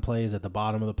those run plays at the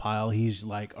bottom of the pile, he's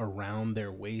around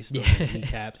their waist, or their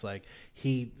kneecaps.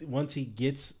 Once he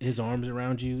gets his arms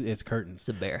around you, it's curtains. It's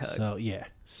a bear hug. So yeah.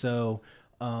 So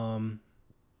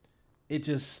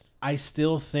I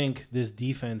still think this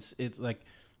defense, it's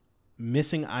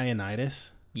missing Ioannidis.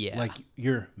 Yeah.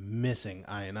 You're missing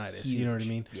Ioannidis. Huge. You know what I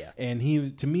mean? Yeah. And he,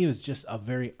 to me, was just a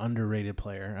very underrated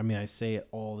player. I mean, I say it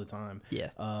all the time. Yeah.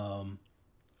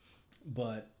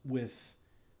 But with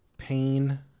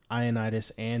Payne,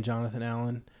 Ioannidis, and Jonathan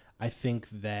Allen, I think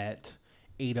that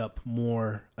ate up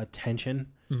more attention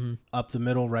up the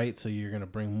middle, right? So you're going to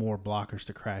bring more blockers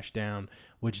to crash down,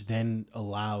 which then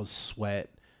allows Sweat,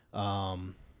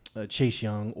 Chase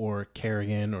Young or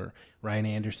Kerrigan or Ryan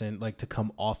Anderson to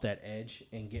come off that edge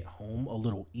and get home a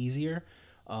little easier.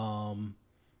 But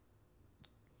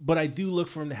I do look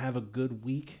for him to have a good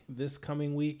week this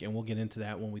coming week, and we'll get into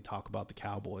that when we talk about the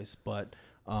Cowboys. But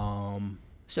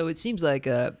so it seems like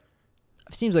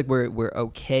we're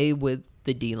okay with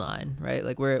the D-line, right?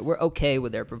 We're okay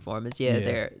with their performance.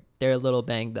 Yeah. They're a little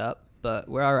banged up, but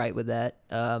we're all right with that.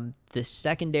 The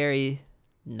secondary,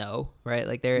 no, right?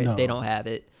 They don't have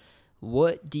it.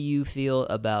 What do you feel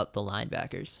about the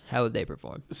linebackers? How would they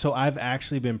perform? So I've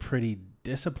actually been pretty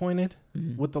disappointed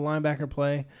with the linebacker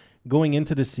play. Going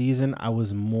into the season, I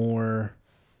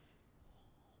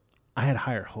had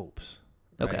higher hopes.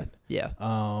 Okay. Right? Yeah.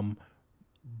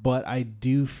 But I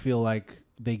do feel like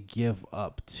they give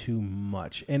up too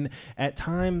much, and at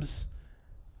times,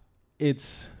 it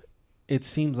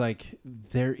seems like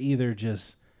they're either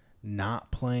just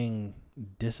not playing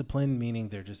discipline, meaning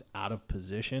they're just out of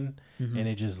position, and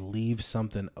it just leaves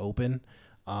something open.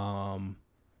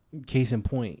 Case in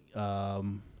point, their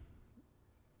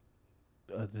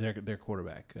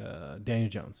quarterback, Daniel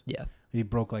Jones. Yeah. He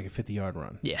broke like a 50-yard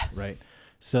run. Yeah. Right.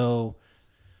 So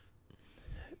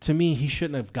to me, he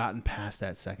shouldn't have gotten past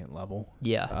that second level.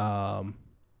 Yeah.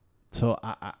 So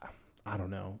I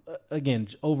don't know. Again,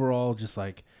 overall, just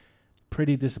like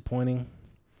pretty disappointing.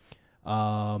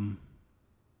 I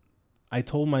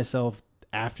told myself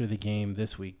after the game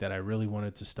this week that I really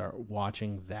wanted to start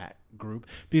watching that group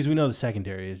because we know the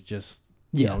secondary is just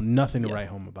nothing to write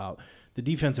home about. The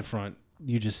defensive front,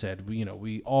 you just said,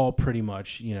 we all pretty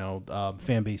much,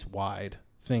 fan base wide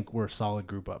think we're a solid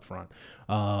group up front.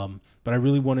 But I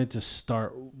really wanted to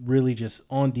start really just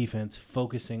on defense,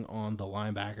 focusing on the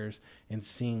linebackers and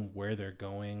seeing where they're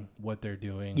going, what they're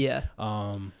doing. Yeah.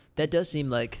 That does seem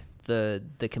like the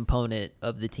component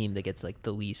of the team that gets like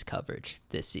the least coverage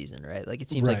this season, right? Like it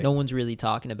seems like no one's really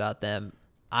talking about them.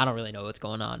 I don't really know what's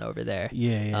going on over there.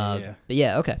 Yeah. But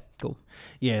yeah, okay, cool.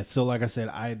 Yeah, so like I said,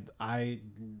 I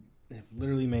have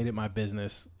literally made it my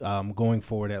business going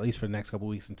forward, at least for the next couple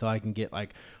of weeks, until I can get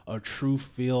like a true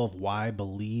feel of why I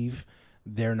believe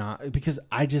they're not, because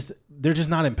they're just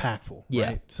not impactful. Yeah.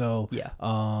 Right? So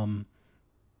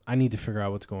I need to figure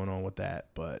out what's going on with that,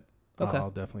 but okay. I'll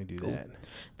definitely do that.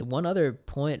 The one other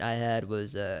point I had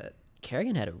was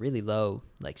Kerrigan had a really low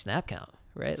like snap count,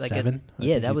 right? Like 7?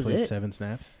 That was it. 7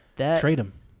 snaps. Trade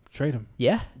him.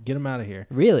 Yeah. Get him out of here.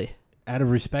 Really? Out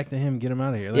of respect to him, get him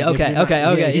out of here. Like, yeah.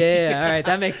 Okay. Yeah. All right,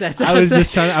 that makes sense. I was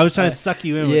trying to suck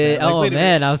you in. Yeah. With that. Like, oh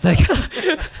man, I was like,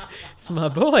 it's my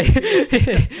boy.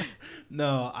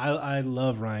 No, I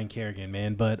love Ryan Kerrigan,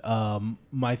 man. But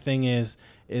my thing is,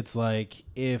 it's like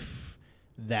if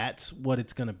that's what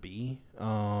it's gonna be, get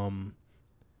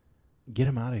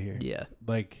him out of here. Yeah.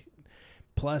 Like,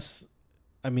 plus,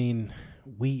 I mean,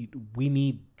 we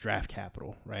need draft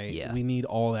capital, right? Yeah. We need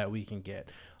all that we can get.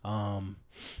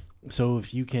 So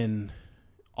if you can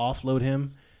offload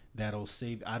him, that'll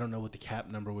save. I don't know what the cap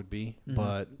number would be,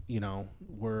 but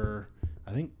we're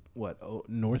I think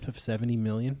north of 70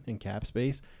 million in cap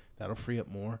space. That'll free up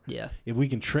more. Yeah. If we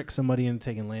can trick somebody into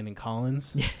taking Landon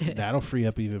Collins, that'll free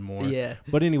up even more. Yeah.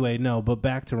 But anyway, but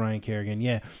back to Ryan Kerrigan.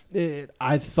 Yeah. It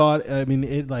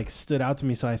like stood out to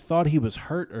me. So I thought he was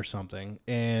hurt or something.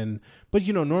 But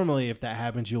normally if that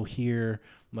happens, you'll hear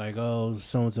like, oh,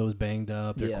 so-and-so is banged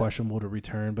up. They're questionable to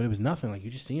return. But it was nothing. Like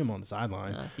you just see him on the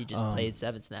sideline. He just played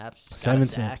 7 snaps. 7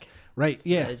 snaps. Right.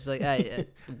 Yeah. It's like I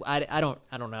don't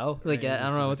know. Like I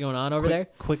don't know what's going on over there.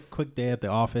 Quick day at the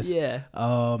office. Yeah.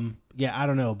 I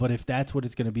don't know, but if that's what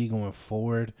it's going to be going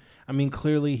forward, I mean,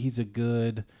 clearly he's a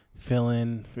good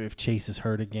fill-in if Chase is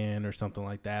hurt again or something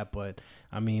like that. But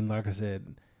I mean, like I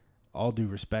said, all due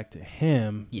respect to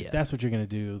him. Yeah. If that's what you're going to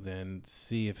do, then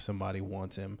see if somebody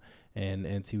wants him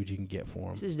and see what you can get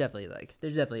for him. There's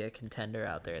definitely a contender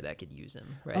out there that could use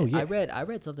him, right? Oh, yeah. I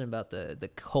read something about the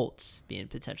Colts being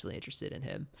potentially interested in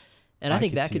him, and I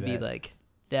think that could be like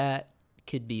that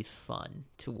could be fun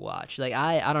to watch. Like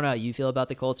I don't know how you feel about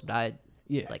the Colts, but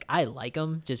I like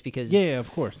them just because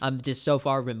of course I'm just so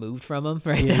far removed from them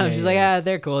right now. I'm just like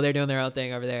they're cool, they're doing their own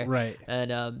thing over there, right?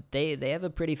 And they have a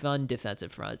pretty fun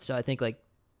defensive front, so I think I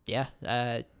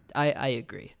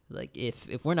agree. Like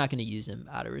if we're not going to use him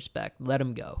out of respect, let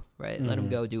him go, right? Let him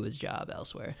go do his job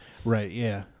elsewhere. Right.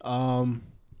 Yeah.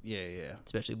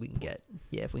 Especially if we can get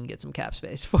some cap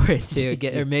space for it too,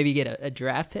 or maybe get a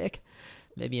draft pick,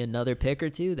 maybe another pick or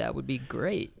two. That would be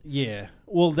great. Yeah.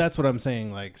 Well, that's what I'm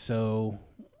saying. Like, so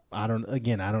I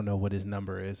don't know what his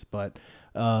number is, but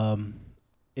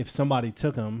if somebody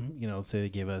took him, say they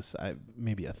gave us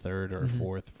maybe a third or a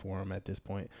fourth for him at this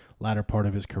point, latter part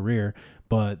of his career,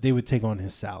 but they would take on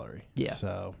his salary. Yeah.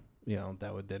 So,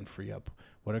 that would then free up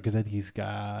because I think he's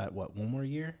got one more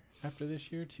year after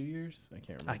this year, 2 years? I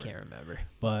can't remember.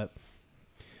 But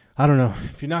I don't know.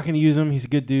 If you're not going to use him, he's a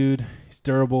good dude. He's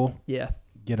durable. Yeah.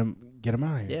 Get him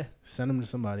out of here. Yeah. Send him to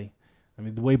somebody. I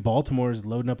mean, the way Baltimore is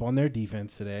loading up on their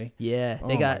defense today. Yeah.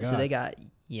 They got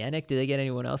Yannick. Did they get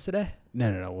anyone else today?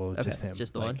 No. Well, okay. just him.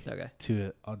 Just the one. Okay.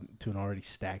 To an already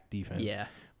stacked defense. Yeah.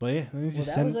 But yeah, let me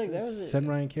just send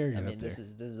Ryan Kerrigan up there. This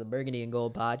is a Burgundy and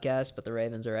Gold podcast, but the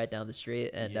Ravens are right down the street,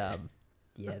 and that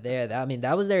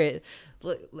was their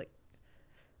like.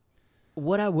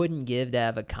 What I wouldn't give to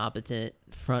have a competent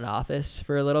front office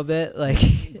for a little bit, like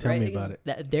tell me about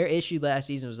it. Their issue last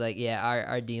season was like,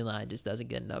 our D line just doesn't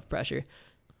get enough pressure.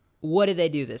 what did they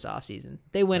do this offseason?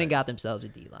 They went and got themselves a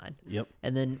D-line. Yep.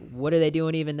 And then what are they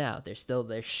doing even now?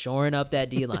 They're shoring up that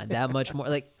D-line that much more.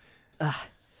 Like,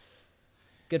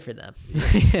 good for them.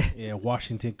 Yeah,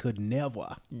 Washington could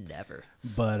never. Never.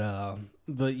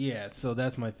 But yeah, so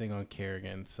that's my thing on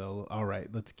Kerrigan. So all right,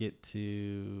 let's get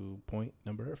to point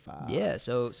number 5. Yeah,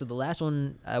 so the last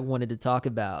one I wanted to talk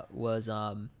about was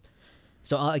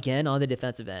again on the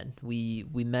defensive end. We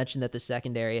mentioned that the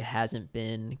secondary hasn't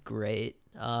been great.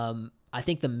 I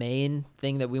think the main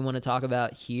thing that we want to talk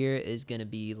about here is going to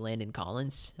be Landon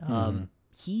Collins.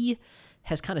 He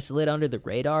has kind of slid under the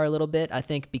radar a little bit, I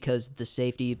think, because the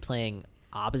safety playing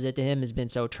opposite to him has been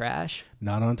so trash.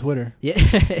 Not on Twitter.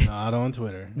 Yeah. Not on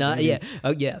Twitter. Yeah.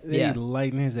 Oh, yeah. They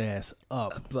lighten his ass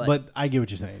up. But I get what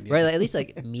you're saying. Yeah. Right, like, at least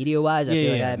like media-wise, I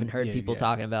feel like I haven't heard yeah, people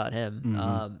talking about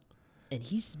him. And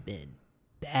he's been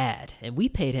bad, and we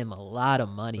paid him a lot of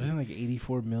money. Wasn't it like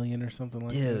 $84 million or something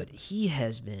like that? Dude, he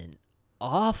has been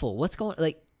awful. What's going?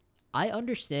 Like, I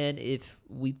understand if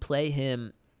we play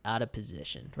him out of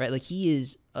position, right? Like, he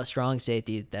is a strong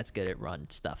safety that's good at run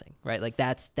stuffing, right? Like,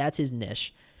 that's his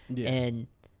niche. Yeah. And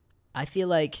I feel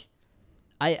like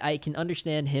I can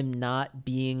understand him not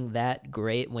being that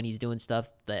great when he's doing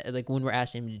stuff that, like, when we're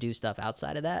asking him to do stuff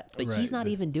outside of that, but he's not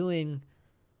even doing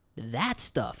that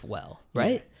stuff well,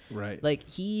 right? Yeah, right. Like,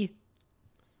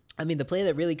 I mean, the play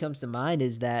that really comes to mind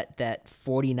is that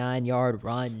 49-yard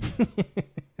run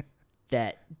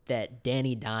that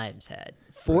Danny Dimes had.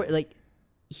 Like,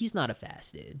 he's not a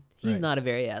fast dude. He's not a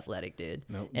very athletic dude.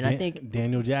 Nope. And I think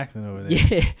Daniel Jackson over there.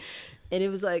 Yeah. And it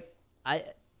was like, I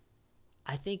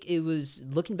think it was,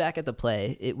 looking back at the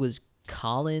play, it was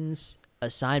Collins'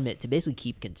 assignment to basically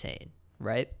keep contained,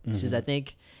 right? Because I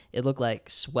think it looked like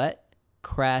Sweat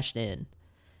crashed in.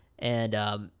 And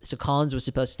so Collins was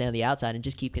supposed to stay on the outside and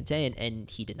just keep contained, and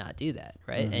he did not do that,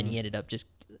 right? And he ended up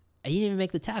he didn't even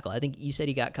make the tackle. I think you said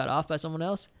he got cut off by someone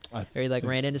else, or he like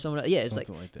ran into someone else. Yeah, it's like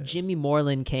that. Jimmy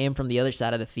Moreland came from the other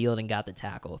side of the field and got the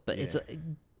tackle, but it's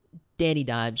Danny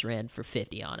Dimes ran for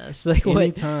 50 on us. Like,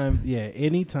 anytime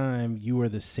you are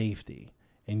the safety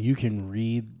and you can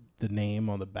read the name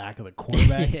on the back of the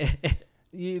quarterback,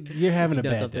 you're having a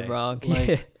bad something day. Wrong.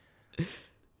 Like,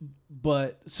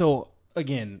 but so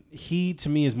again, he to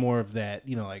me is more of that,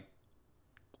 like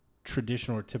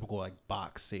traditional or typical like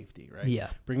box safety, right? Yeah.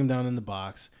 Bring him down in the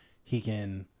box. He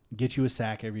can get you a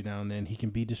sack every now and then. He can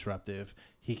be disruptive.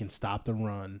 He can stop the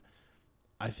run.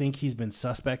 I think he's been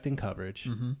suspect in coverage.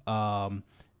 And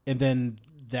then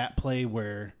that play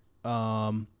where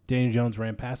Daniel Jones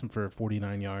ran past him for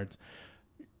 49 yards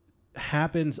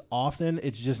happens often.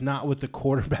 It's just not with the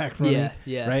quarterback running,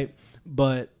 right?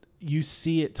 But you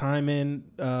see it game in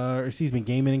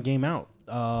and game out.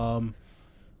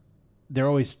 They're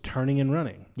always turning and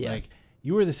running. Yeah. Like,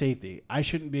 you are the safety. I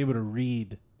shouldn't be able to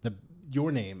read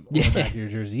your name on the back of your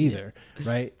jersey either,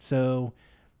 right? So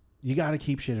you got to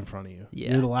keep shit in front of you.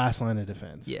 Yeah. You're the last line of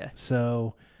defense. Yeah.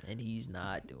 So. And he's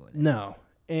not doing it. No.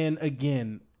 And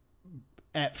again,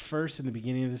 at first in the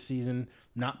beginning of the season,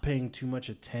 not paying too much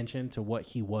attention to what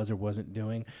he was or wasn't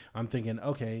doing, I'm thinking,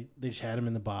 okay, they just had him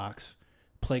in the box.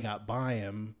 Play got by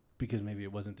him because maybe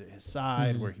it wasn't to his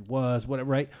side where he was, whatever,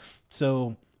 right?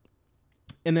 So,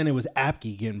 and then it was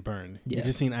Apke getting burned. Yeah. You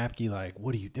just seen Apke like,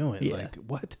 what are you doing? Yeah. Like,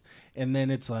 what? And then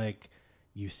it's like,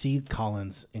 you see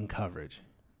Collins in coverage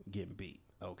getting beat.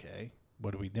 Okay,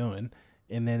 what are we doing?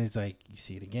 And then it's like, you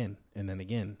see it again, and then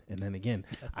again, and then again.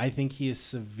 Yeah. I think he is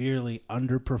severely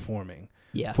underperforming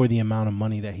for the amount of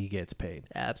money that he gets paid.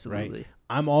 Absolutely. Right?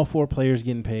 I'm all for players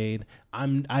getting paid.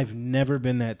 I've never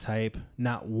been that type,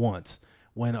 not once,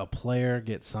 when a player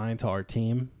gets signed to our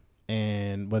team,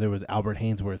 and whether it was Albert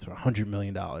Hainsworth for $100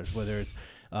 million, whether it's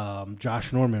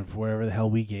Josh Norman for whatever the hell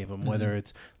we gave him, whether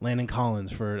it's Landon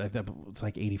Collins for, it's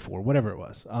like 84, whatever it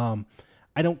was.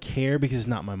 I don't care because it's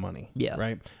not my money. Yeah.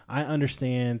 Right. I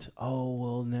understand. Oh,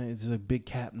 well, no, it's a big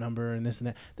cap number and this and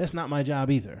that. That's not my job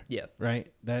either. Yeah.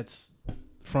 Right. That's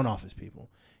front office people.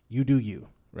 You do you.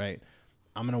 Right.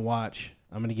 I'm going to watch.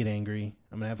 I'm going to get angry.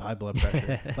 I'm going to have high blood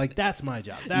pressure. Like, that's my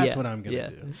job. That's what I'm going to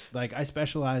do. Like, I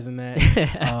specialize in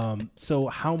that. So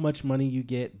how much money you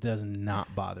get does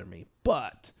not bother me.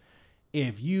 But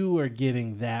if you are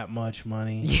getting that much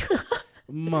money,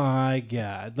 my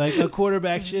God, like, a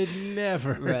quarterback should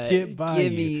never get by you.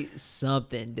 Give me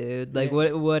something, dude. Like,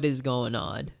 what is going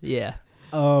on? Yeah.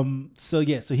 So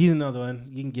he's another one.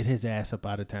 You can get his ass up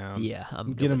out of town. Yeah, I'm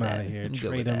get good him with out that. of here. I'm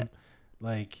Trade him.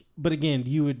 Like, but again,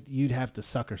 you'd have to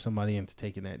sucker somebody into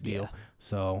taking that deal. Yeah.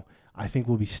 So I think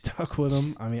we'll be stuck with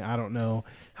him. I mean, I don't know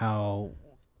how.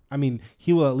 I mean,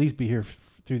 he will at least be here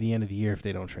through the end of the year if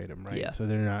they don't trade him, right? Yeah. So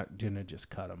they're not gonna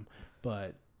just cut him.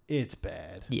 But it's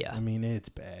bad. Yeah. I mean, it's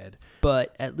bad.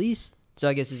 But at least, so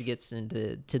I guess this gets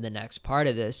into the next part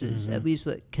of this is at least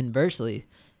conversely,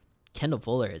 Kendall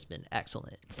Fuller has been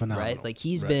excellent. Phenomenal. Right? Like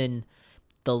he's been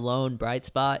the lone bright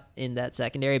spot in that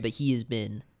secondary, but he has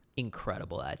been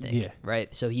incredible, I think. Yeah.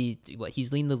 Right. So he's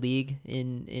leading the league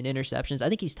in interceptions. I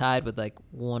think he's tied with like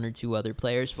one or two other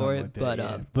players for it. Like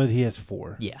that, but he has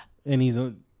 4. Yeah. And he's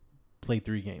played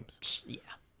 3 games. Yeah.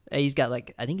 He's got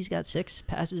I think he's got 6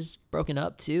 passes broken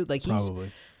up too. Like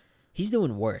Probably. he's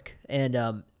doing work.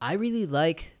 And I really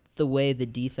like the way the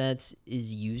defense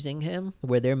is using him,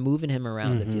 where they're moving him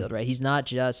around the field, right? He's not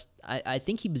just, I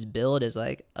think he was billed as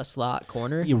like a slot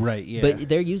corner. You're right, yeah. But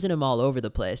they're using him all over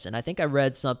the place. And I think I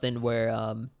read something where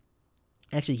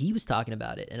actually he was talking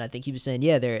about it. And I think he was saying,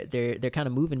 yeah, they're kind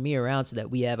of moving me around so that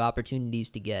we have opportunities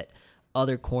to get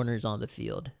other corners on the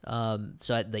field.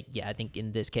 So I think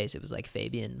in this case it was like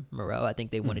Fabian Moreau. I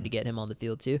think they wanted to get him on the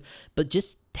field too. But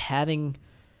just having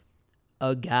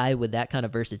a guy with that kind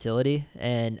of versatility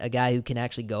and a guy who can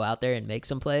actually go out there and make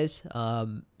some plays,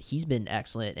 he's been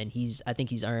excellent, and I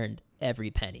think he's earned every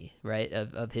penny, right,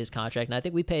 of his contract. And I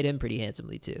think we paid him pretty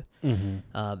handsomely too.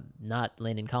 Not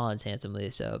Landon Collins handsomely.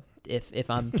 So if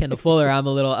I'm Kendall Fuller, I'm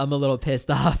a little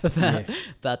pissed off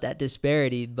about that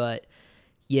disparity. But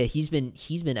yeah, he's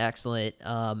been excellent.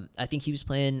 I think he was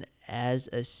playing as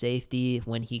a safety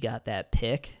when he got that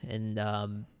pick, and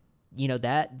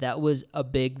that was a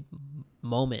big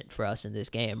moment for us in this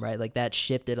game, right? Like that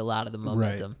shifted a lot of the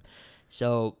momentum. Right.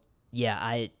 So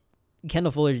yeah,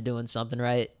 Kendall Fuller's doing something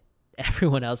right.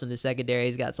 Everyone else in the secondary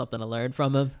has got something to learn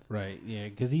from him. Right. Yeah.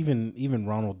 Because even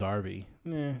Ronald Darby,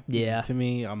 to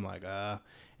me, I'm like,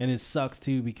 and it sucks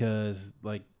too because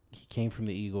like he came from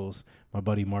the Eagles. My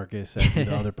buddy Marcus, I did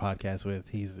the other podcast with,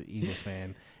 he's the Eagles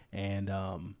fan, and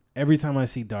every time I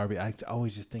see Darby, I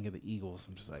always just think of the Eagles.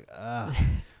 I'm just like,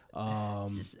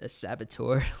 it's just a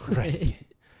saboteur. Right.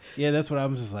 Yeah, that's what I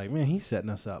was just like, man, he's setting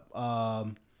us up.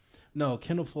 No,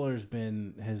 Kendall Fuller has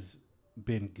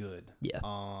been good. Yeah.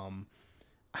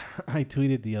 I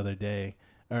tweeted the other day,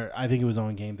 or I think it was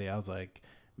on game day. I was like,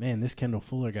 man, this Kendall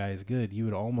Fuller guy is good. You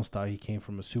would almost thought he came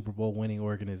from a Super Bowl winning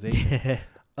organization.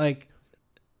 Like,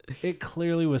 it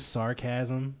clearly was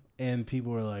sarcasm. And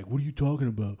people were like, what are you talking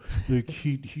about? Like,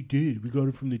 he did. We got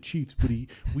it from the Chiefs, but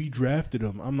we drafted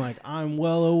him. I'm like, I'm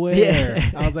well aware.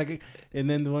 Yeah. I was like, and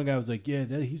then the one guy was like, yeah,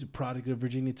 he's a product of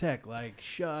Virginia Tech. Like,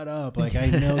 shut up. Like, I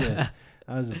know that.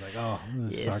 I was just like, oh,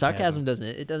 this is sarcasm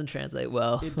doesn't translate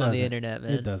well on the internet,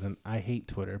 man. It doesn't. I hate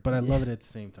Twitter, but I love it at the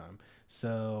same time.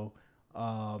 So,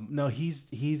 no,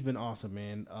 he's been awesome,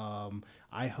 man.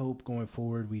 I hope going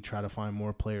forward we try to find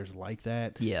more players like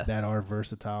that that are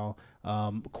versatile.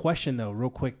 Question though, real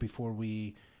quick before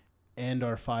we end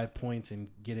our 5 points and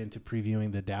get into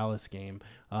previewing the Dallas game.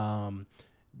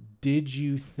 Did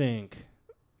you think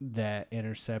that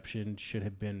interception should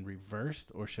have been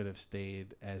reversed or should have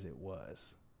stayed as it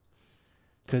was?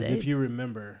 Because if you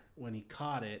remember, when he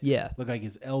caught it, looked like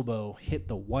his elbow hit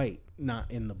the white,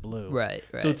 not in the blue. Right.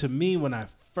 So to me, when I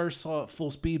first saw it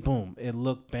full speed, boom, it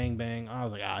looked bang, bang. I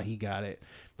was like, he got it.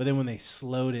 But then when they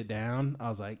slowed it down, I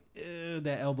was like,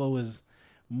 that elbow was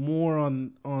more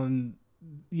on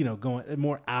going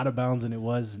more out of bounds than it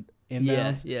was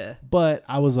inbounds. Yeah. But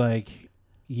I was like,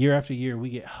 year after year, we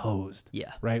get hosed.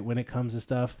 Yeah. Right? When it comes to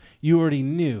stuff, you already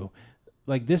knew.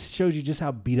 Like, this shows you just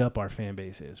how beat up our fan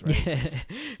base is, right?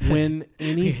 When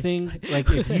anything, like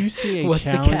if you see a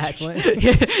challenge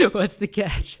flag. What's the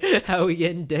catch? How are we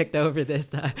getting dicked over this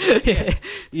time?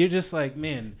 You're just like,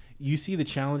 man, you see the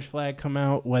challenge flag come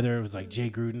out, whether it was like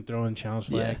Jay Gruden throwing challenge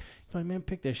flag. You're like, man,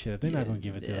 pick that shit up. They're not going to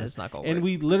give it to us. It's not going to work.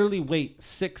 We literally wait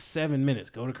 6-7 minutes,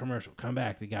 go to commercial, come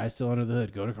back. The guy's still under the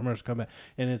hood, go to commercial, come back.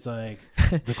 And it's like,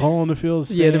 the call on the field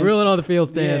stands. Yeah, the ruling on the field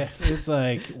stands. Yeah, it's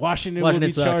like, Washington will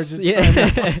be charged.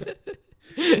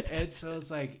 And so it's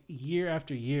like year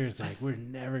after year, it's like we're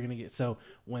never going to get. So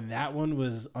when that one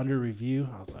was under review,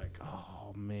 I was like,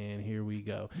 oh, man, here we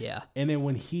go. Yeah. And then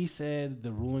when he said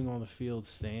the ruling on the field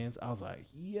stands, I was like,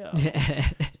 yo.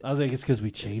 I was like, it's because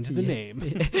we changed the name.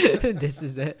 This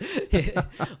is it.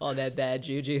 All that bad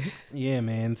juju. Yeah,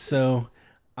 man. So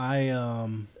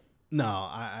I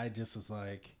just was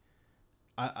like,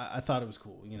 I thought it was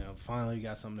cool. Finally we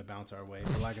got something to bounce our way.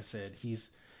 But like I said, he's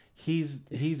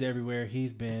everywhere.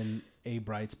 He's been a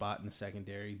bright spot in the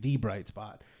secondary, the bright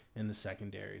spot in the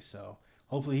secondary. So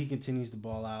hopefully he continues to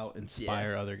ball out,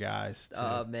 inspire other guys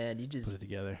to put it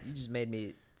together. You just made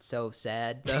me so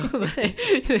sad, though.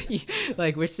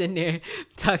 Like, we're sitting here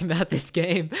talking about this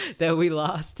game that we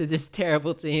lost to this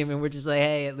terrible team, and we're just like,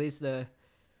 hey, at least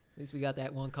we got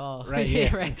that one call. Right,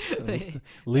 yeah. Right. At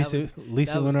least it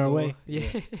went our way.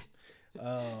 Yeah.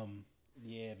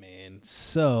 Yeah, man.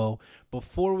 So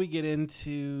before we get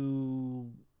into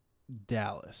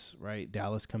Dallas, right?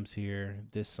 Dallas comes here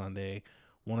this Sunday,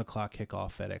 1:00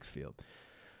 kickoff, FedEx Field.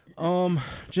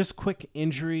 Just quick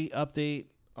injury update.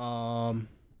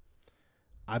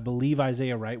 I believe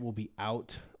Isaiah Wright will be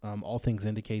out. All things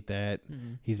indicate that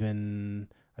he's been.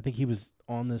 I think he was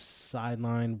on the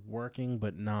sideline working,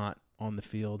 but not on the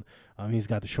field. He's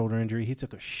got the shoulder injury. He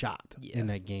took a shot in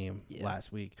that game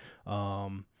last week.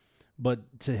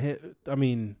 But to hit, I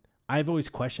mean, I've always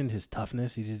questioned his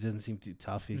toughness. He just doesn't seem too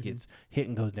tough. He gets hit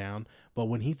and goes down. But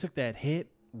when he took that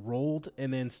hit, rolled,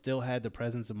 and then still had the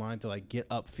presence of mind to like get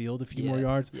upfield a few more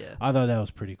yards, I thought that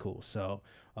was pretty cool. So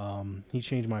he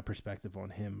changed my perspective on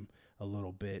him a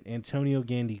little bit. Antonio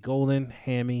Gandy Golden,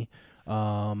 hammy.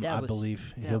 I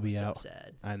believe he'll be out.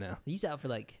 Sad. I know. He's out for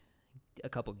like a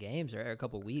couple games or a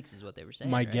couple weeks is what they were saying.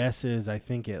 My guess is I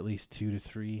think at least 2 to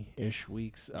 3-ish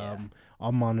weeks.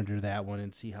 I'll monitor that one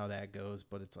and see how that goes,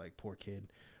 but it's like, poor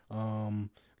kid.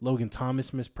 Logan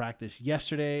Thomas missed practice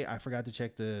yesterday. I forgot to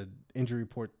check the injury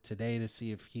report today to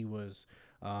see if he was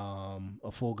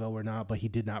a full go or not, but he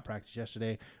did not practice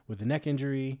yesterday with the neck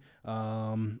injury.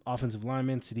 Offensive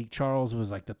lineman Sadiq Charles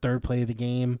was like the third play of the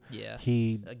game. Yeah.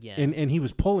 And he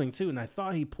was pulling too, and I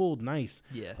thought he pulled nice.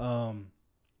 Yeah.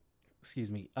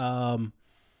 Excuse me.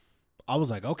 I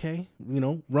was like, okay,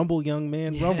 rumble, young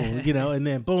man, rumble, and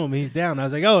then boom, he's down. I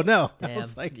was like, oh no. Damn. I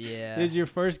was like, yeah. This is your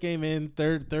first game in,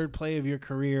 third play of your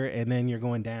career, and then you're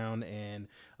going down, and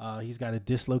he's got a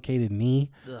dislocated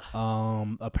knee.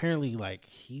 Apparently, like,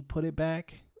 he put it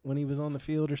back when he was on the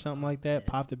field or something like that,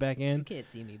 popped it back in. You can't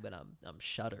see me, but I'm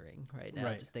shuddering right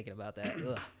now just thinking about that.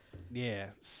 Ugh.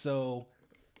 Yeah. So,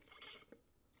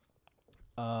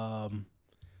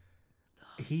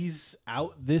 he's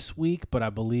out this week, but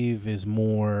I believe is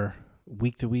more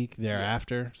week to week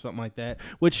thereafter, something like that.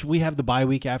 Which we have the bye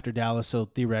week after Dallas, so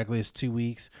theoretically it's 2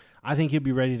 weeks. I think he'll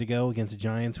be ready to go against the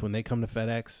Giants when they come to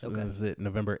FedEx. Okay. Is it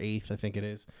November 8th? I think it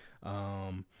is.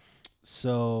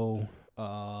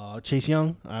 Chase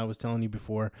Young, I was telling you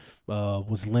before,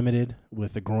 was limited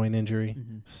with a groin injury.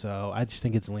 So I just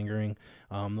think it's lingering.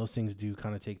 Those things do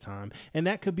kind of take time. And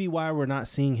that could be why we're not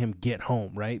seeing him get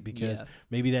home, right? Because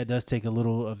maybe that does take a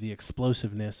little of the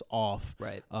explosiveness off.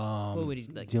 Right. When he's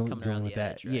like coming around the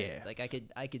edge, right? Yeah. Like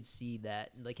I could see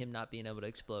that, like him not being able to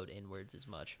explode inwards as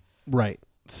much. Right.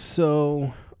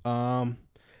 So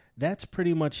that's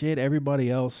pretty much it. Everybody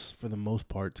else, for the most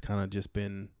part, it's kind of just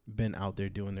been out there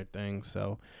doing their thing.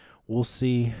 So we'll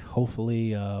see.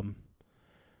 Hopefully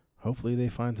they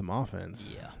find some offense.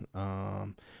 Yeah.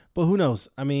 But who knows?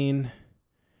 I mean,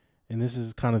 and this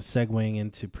is kind of segueing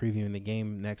into previewing the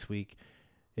game next week.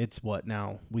 It's what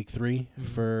now? Week 3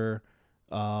 for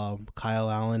Kyle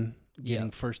Allen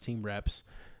getting first team reps.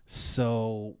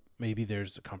 So maybe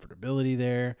there's a comfortability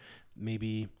there.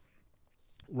 Maybe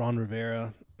Ron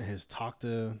Rivera has talked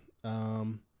to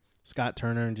Scott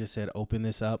Turner and just said, open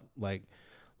this up. Like,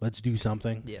 let's do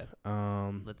something. Yeah.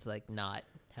 Let's like not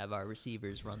have our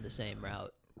receivers run the same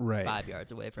route 5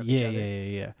 yards away from each other.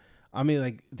 Yeah. I mean,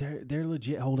 like, they're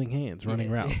legit holding hands, running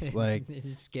routes. Like,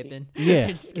 just skipping. Yeah.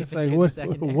 Just skipping it's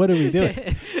like, what are we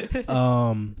doing?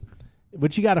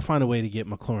 But you got to find a way to get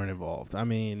McLaurin involved. I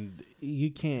mean,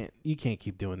 you can't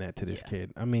keep doing that to this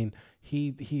kid. I mean,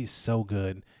 he's so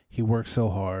good. He works so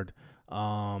hard.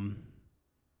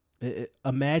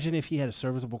 Imagine if he had a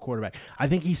serviceable quarterback. I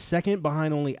think he's second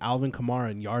behind only Alvin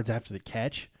Kamara in yards after the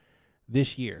catch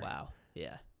this year. Wow.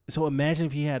 Yeah. So imagine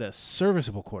if he had a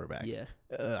serviceable quarterback. Yeah.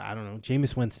 I don't know,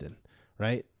 Jameis Winston,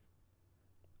 right?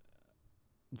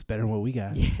 It's better than what we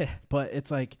got. Yeah. But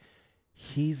it's like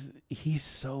he's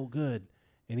so good,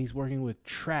 and he's working with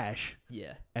trash.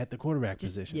 Yeah. At the quarterback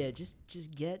position. Yeah. Just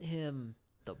get him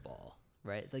the ball,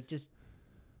 right? Like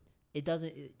it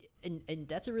doesn't. And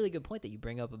that's a really good point that you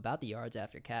bring up about the yards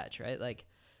after catch, right? Like,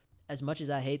 as much as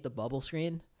I hate the bubble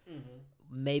screen,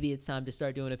 maybe it's time to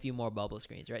start doing a few more bubble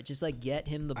screens, right? Just like get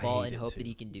him the ball and hope that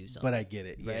he can do something. But I get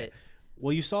it, yeah. Right?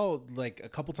 Well, you saw like a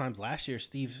couple times last year,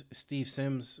 Steve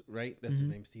Sims, right? That's his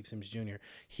name, Steve Sims Jr.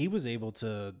 He was able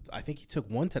to, I think he took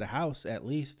one to the house at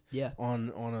least. Yeah.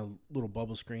 On a little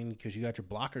bubble screen, because you got your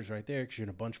blockers right there because you're in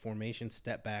a bunch formation,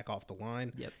 step back off the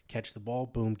line, catch the ball,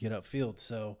 boom, get upfield.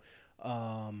 So,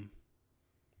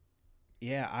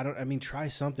 yeah, try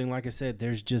something. Like I said,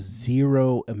 there's just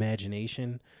zero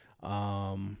imagination.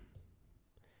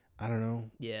 I don't know.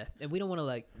 Yeah, and we don't want to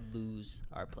like lose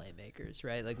our playmakers,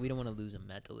 right? Like we don't want to lose them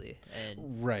mentally.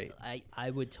 And right. I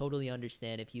would totally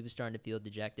understand if he was starting to feel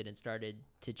dejected and started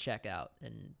to check out.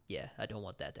 And yeah, I don't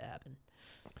want that to happen.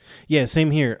 Yeah,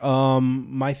 same here.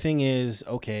 My thing is,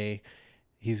 okay,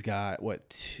 He's got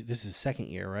this is his second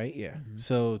year, right? Yeah.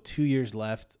 So 2 years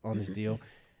left on his deal.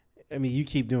 I mean, you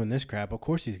keep doing this crap, of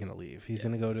course he's going to leave. He's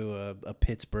going to go to a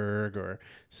Pittsburgh or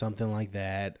something like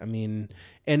that. I mean,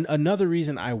 and another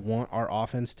reason I want our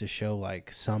offense to show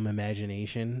like some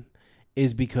imagination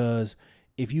is because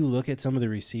if you look at some of the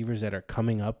receivers that are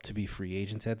coming up to be free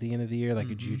agents at the end of the year,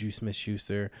 like a Juju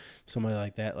Smith-Schuster, somebody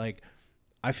like that, like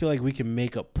I feel like we can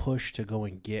make a push to go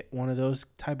and get one of those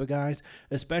type of guys,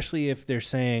 especially if they're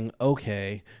saying,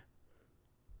 okay,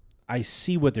 I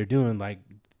see what they're doing. Like,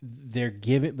 they're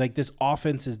giving, like, this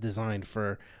offense is designed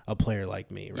for a player like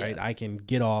me, right? Yeah. I can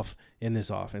get off in this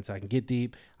offense. I can get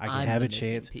deep. I can have a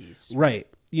chance. Piece. Right.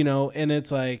 You know, and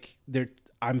it's like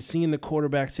I'm seeing the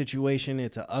quarterback situation.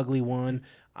 It's an ugly one.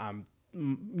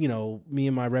 You know, me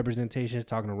and my representation is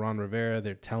talking to Ron Rivera.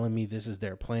 They're telling me this is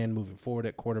their plan moving forward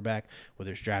at quarterback,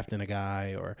 whether it's drafting a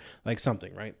guy or like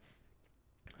something, right?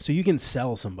 So you can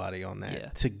sell somebody on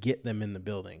that to get them in the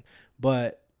building.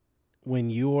 But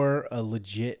when you're a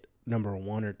legit number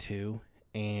 1 or 2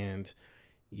 and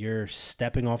you're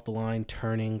stepping off the line,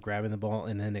 turning, grabbing the ball,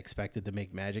 and then expected to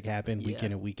make magic happen week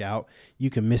in and week out, you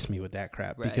can miss me with that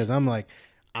crap because I'm like,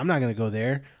 I'm not going to go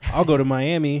there. I'll go to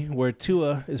Miami where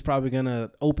Tua is probably going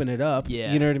to open it up.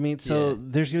 Yeah. You know what I mean? So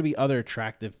there's going to be other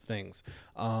attractive things.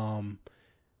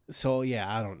 So,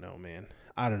 yeah, I don't know, man.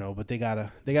 I don't know, but they gotta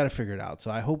figure it out.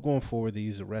 So I hope going forward they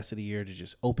use the rest of the year to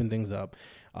just open things up.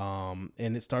 And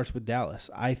it starts with Dallas.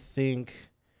 I think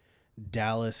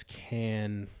Dallas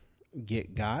can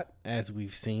get got, as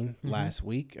we've seen last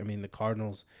week. I mean, the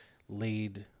Cardinals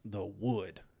laid the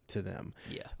wood to them.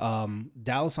 Yeah.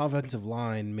 Dallas offensive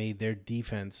line made their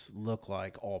defense look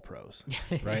like all pros,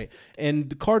 right? And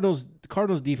the Cardinals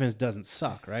defense doesn't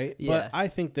suck, right? Yeah. But I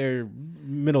think they're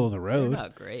middle of the road. They're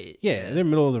not great. Yeah, they're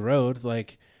middle of the road.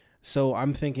 Like, so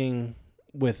I'm thinking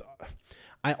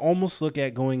I almost look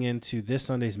at going into this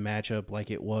Sunday's matchup like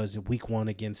it was week 1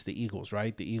 against the Eagles,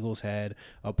 right? The Eagles had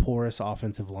a porous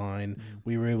offensive line.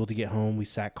 We were able to get home. We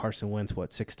sacked Carson Wentz,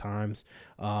 6 times?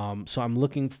 So I'm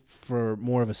looking for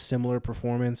more of a similar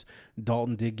performance.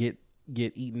 Dalton did get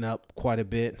eaten up quite a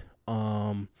bit.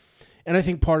 And I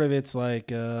think part of it's like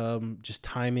just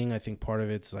timing. I think part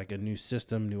of it's like a new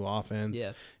system, new offense,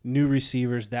 new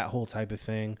receivers, that whole type of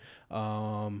thing.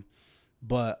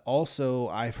 But also,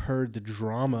 I've heard the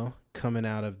drama coming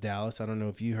out of Dallas. I don't know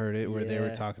if you heard it, where they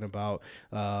were talking about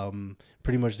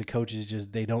pretty much the coaches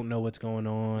they don't know what's going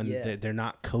on. Yeah. They're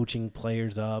not coaching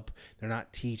players up. They're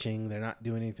not teaching. They're not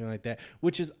doing anything like that,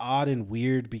 which is odd and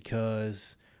weird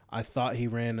because I thought he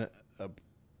ran a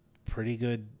pretty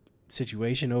good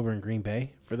situation over in Green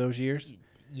Bay for those years.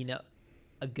 You know,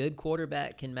 a good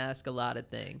quarterback can mask a lot of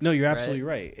things. No, you're absolutely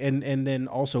right. And then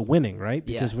also winning, right?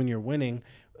 Because when you're winning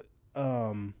 –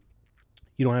 you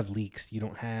don't have leaks. You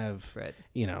don't have,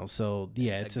 you know. So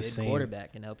it's the same. A good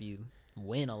quarterback can help you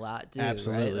win a lot too.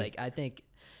 Absolutely. Right? Like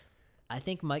I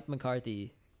think Mike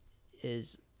McCarthy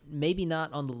is maybe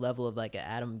not on the level of like an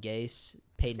Adam Gase,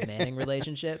 Peyton Manning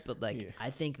relationship, but I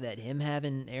think that him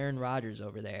having Aaron Rodgers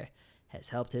over there has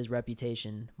helped his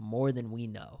reputation more than we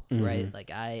know, right?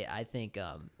 Like I think,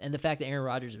 and the fact that Aaron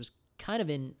Rodgers was kind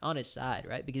of on his side,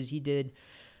 right? Because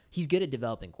he's good at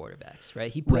developing quarterbacks,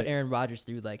 right? He put Aaron Rodgers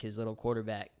through like his little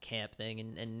quarterback camp thing,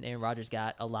 and Aaron Rodgers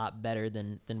got a lot better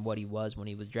than what he was when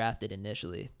he was drafted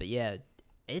initially. But yeah,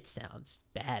 it sounds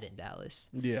bad in Dallas.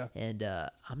 Yeah. And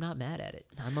I'm not mad at it.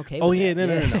 I'm okay with Oh, yeah,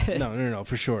 that. No,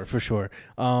 for sure.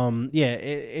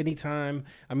 Anytime,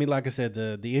 I mean, like I said,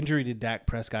 the injury to Dak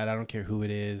Prescott, I don't care who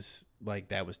it is, like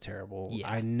that was terrible. Yeah.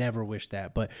 I never wish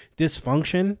that. But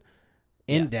dysfunction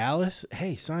in Dallas,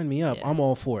 hey, sign me up. Yeah. I'm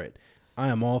all for it. I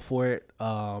am all for it.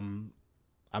 I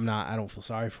don't feel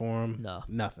sorry for him. No.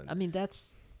 Nothing. I mean,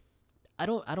 I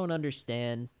don't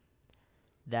understand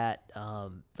that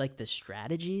like the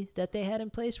strategy that they had in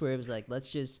place where it was like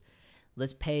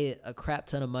let's pay a crap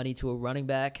ton of money to a running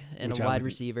back and a wide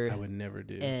receiver. I would never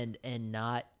do. And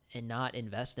not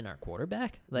invest in our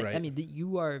quarterback. Like Right. I mean,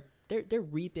 they're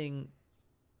reaping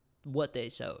what they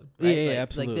sowed. Yeah, Right? yeah, like,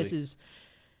 absolutely. Like this is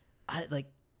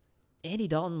Andy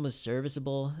Dalton was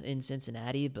serviceable in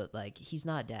Cincinnati, but like he's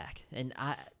not Dak. And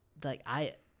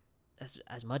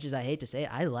as much as I hate to say it,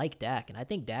 I like Dak, and I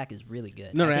think Dak is really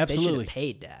good. No, I think absolutely. They should have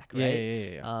paid Dak, right?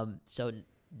 Yeah. So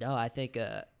no, I think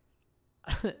I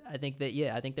think they're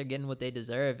getting what they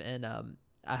deserve, and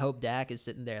I hope Dak is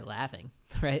sitting there laughing,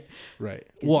 right? Right.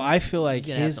 Well, I feel like he's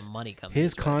gonna have some money coming.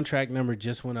 his his way. contract number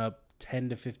just went up $10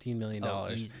 to $15 million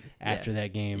Easy. after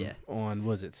that game Yeah. on,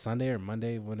 was it Sunday or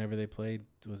Monday? Whenever they played,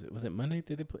 was it Monday?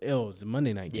 Did they play? Oh, it was a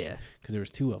Monday night game. Yeah. Because there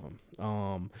was 2 of them.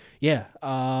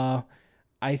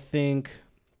 I think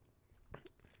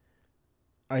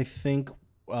I think,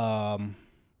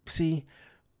 see,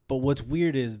 but what's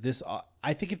weird is this.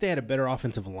 I think if they had a better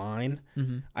offensive line,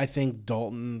 I think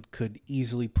Dalton could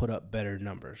easily put up better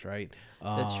numbers, right?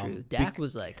 That's true. Dak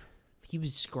was like, he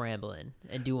was scrambling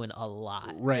and doing a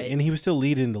lot. Right, and he was still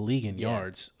leading the league in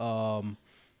yards.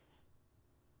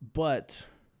 But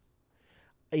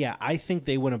yeah, I think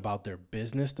they went about their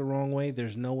business the wrong way.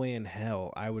 There's no way in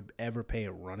hell I would ever pay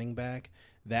a running back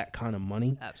that kind of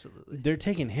money. Absolutely. They're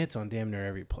taking hits on damn near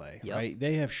every play, right?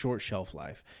 They have short shelf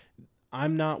life.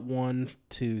 I'm not one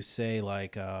to say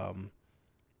like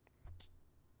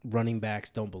running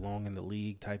backs don't belong in the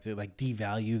league type thing, like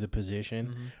devalue the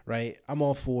position, right? I'm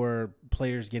all for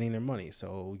players getting their money.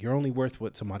 So you're only worth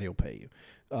what somebody will pay you.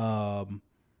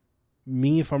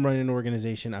 Me, if I'm running an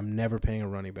organization, I'm never paying a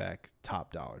running back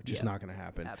top dollar. Just not going to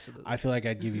happen. Absolutely. I feel like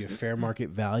I'd give you a fair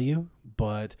market value,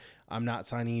 but I'm not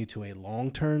signing you to a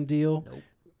long-term deal. Nope.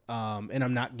 And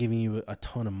I'm not giving you a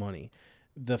ton of money.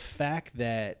 The fact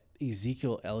that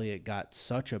Ezekiel Elliott got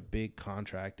such a big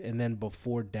contract, and then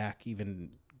before Dak even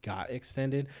got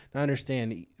extended, now I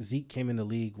understand Zeke came in the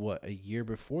league, a year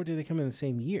before? Did they come in the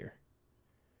same year?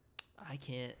 I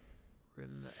can't.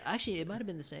 Actually, it might have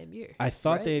been the same year. I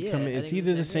thought right? they had come in. It's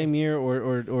either the same year year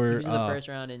or he was in the first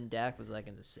round and Dak was like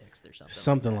in the 6th or something.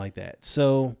 Something like that.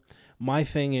 So my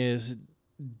thing is,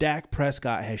 Dak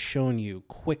Prescott has shown you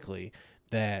quickly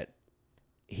that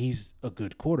he's a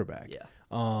good quarterback. Yeah.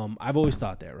 I've always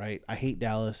thought that, right? I hate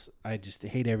Dallas. I just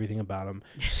hate everything about him.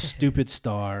 Stupid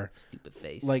star. Stupid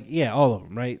face. Like, yeah, all of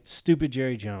them, right? Stupid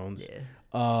Jerry Jones. Yeah.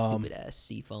 Stupid ass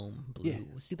seafoam blue. Yeah.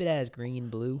 Stupid ass green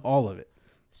blue. All of it.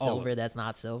 Silver that's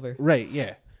not silver. Right,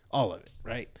 yeah. All of it,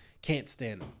 right? Can't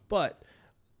stand them. But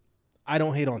I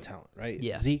don't hate on talent, right?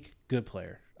 Yeah. Zeke, good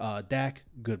player. Dak,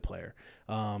 good player.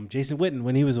 Jason Witten,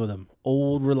 when he was with him,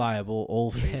 old, reliable,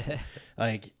 old faithful.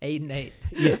 Like 8-8.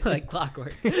 Yeah. Like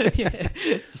clockwork. But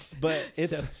it's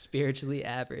so spiritually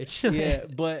average. Yeah,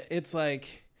 but it's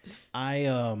like I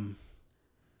don't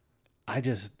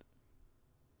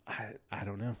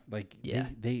know. Like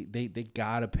they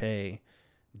gotta pay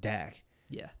Dak.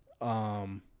 Yeah.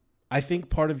 I think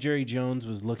part of Jerry Jones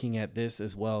was looking at this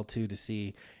as well too to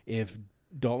see if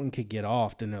Dalton could get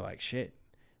off. Then they're like, shit,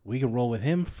 we can roll with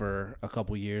him for a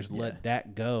couple years, let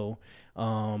Dak go.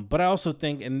 But I also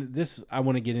think, and this I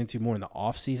want to get into more in the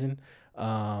off season.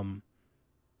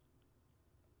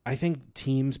 I think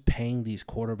teams paying these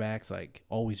quarterbacks, like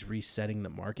always resetting the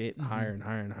market higher and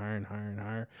higher and higher and higher and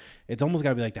higher. It's almost got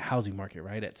to be like the housing market,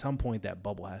 right? At some point, that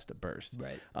bubble has to burst,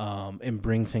 right? And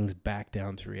bring things back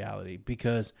down to reality,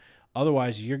 because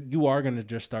otherwise, you are going to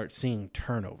just start seeing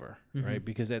turnover, right?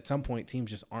 Because at some point, teams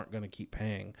just aren't going to keep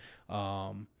paying.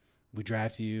 We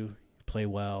draft you, play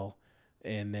well,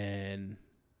 and then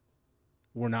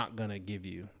we're not going to give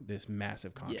you this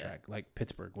massive contract. Like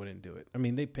Pittsburgh wouldn't do it. I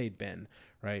mean, they paid Ben,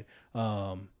 right?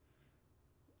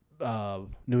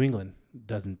 New England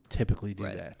doesn't typically do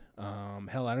that.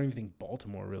 Hell, I don't even think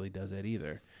Baltimore really does that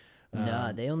either.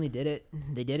 Nah, they only did it.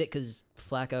 They did it because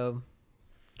Flacco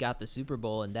got the Super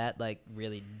Bowl, and that like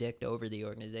really dicked over the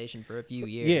organization for a few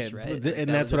years, right? And that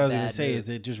that's what I was going to bad say move. is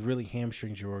it just really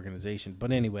hamstrings your organization.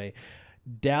 But anyway,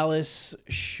 Dallas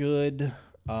should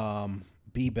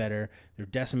be better. They're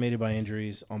decimated by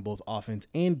injuries on both offense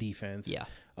and defense. Yeah.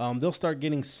 They'll start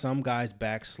getting some guys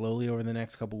back slowly over the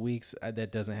next couple weeks.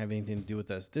 That doesn't have anything to do with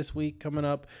us this week coming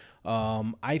up.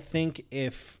 I think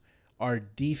if our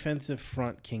defensive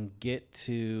front can get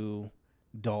to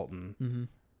Dalton,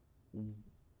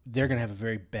 they're going to have a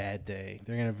very bad day.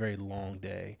 They're going to have a very long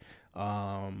day.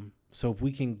 So if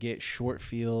we can get short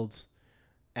fields,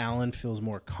 Allen feels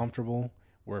more comfortable.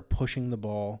 We're pushing the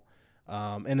ball.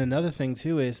 And another thing,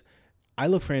 too, is I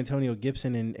look for Antonio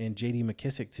Gibson and J.D.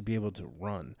 McKissick to be able to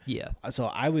run. Yeah. So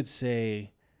I would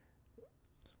say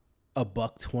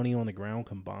 $120 on the ground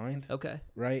combined. Okay.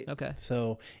 Right? Okay.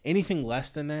 So anything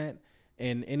less than that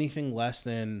and anything less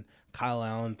than Kyle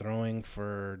Allen throwing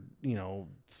for,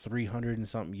 300 and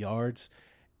something yards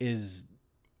is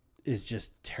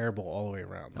just terrible all the way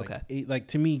around. Like,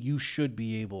 to me, you should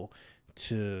be able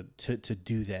to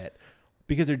do that.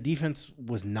 Because their defense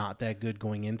was not that good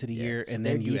going into the year, so and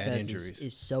then you add defense injuries.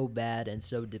 is so bad and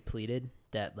so depleted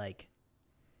that like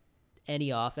any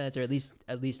offense, or at least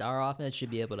our offense, should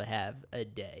be able to have a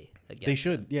day against They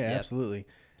should, them. absolutely.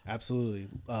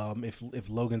 If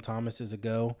Logan Thomas is a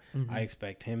go, I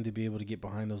expect him to be able to get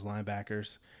behind those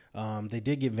linebackers. They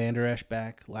did get Van Der Esch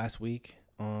back last week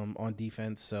on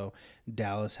defense, so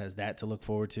Dallas has that to look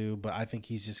forward to. But I think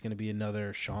he's just going to be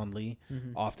another Sean Lee,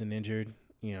 often injured.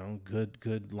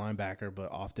 Good linebacker,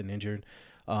 but often injured.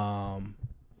 So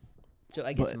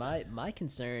I guess my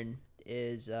concern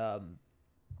is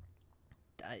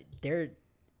they're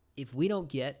if we don't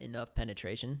get enough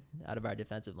penetration out of our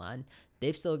defensive line,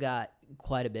 they've still got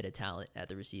quite a bit of talent at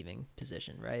the receiving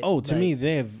position, right? Oh, to me,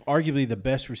 they have arguably the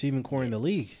best receiving core in the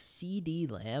league. CD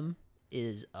Lamb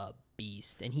is a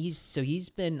beast, and he's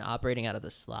been operating out of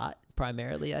the slot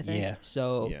primarily, I think. Yeah.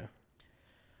 So Yeah.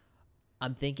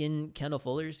 I'm thinking Kendall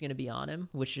Fuller is going to be on him,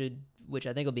 which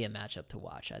I think will be a matchup to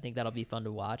watch. I think that'll be fun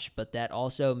to watch, but that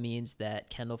also means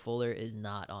that Kendall Fuller is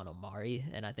not on Amari,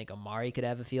 and I think Amari could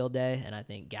have a field day, and I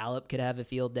think Gallup could have a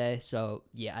field day. So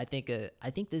yeah, I think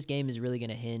this game is really going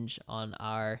to hinge on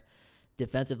our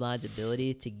defensive line's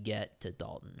ability to get to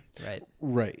Dalton, right?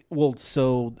 Right. Well,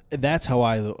 so that's how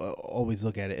I always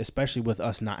look at it, especially with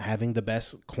us not having the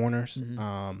best corners.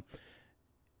 Mm-hmm.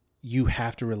 You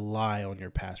have to rely on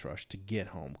your pass rush to get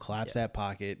home, collapse that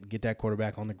pocket, get that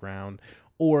quarterback on the ground,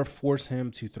 or force him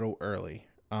to throw early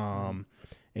and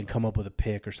come up with a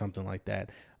pick or something like that.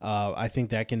 I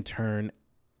think that can turn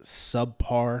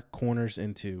subpar corners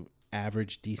into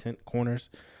average, decent corners.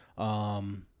 I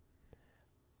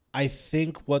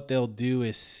think what they'll do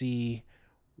is see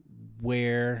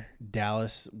where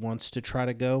Dallas wants to try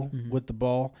to go with the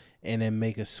ball and then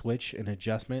make a switch, an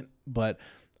adjustment. But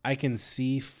I can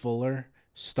see Fuller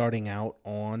starting out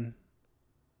on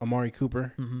Amari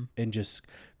Cooper and just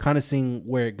kind of seeing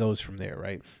where it goes from there,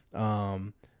 right?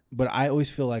 But I always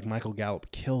feel like Michael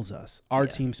Gallup kills us, our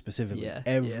team specifically,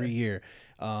 every year.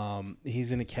 He's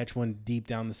going to catch one deep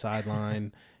down the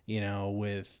sideline,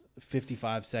 with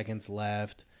 55 seconds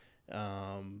left.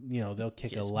 They'll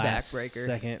kick a last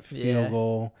second field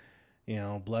goal.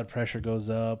 Blood pressure goes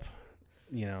up.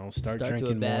 Start drinking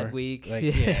to a bad more. week.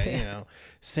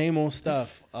 Same old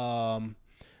stuff.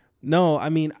 No, I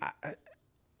mean,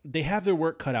 they have their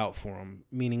work cut out for them,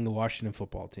 meaning the Washington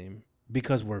football team,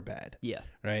 because we're bad. Yeah.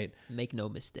 Right? Make no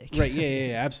mistake. Right,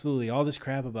 yeah, absolutely. All this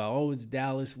crap about, it's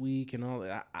Dallas week and all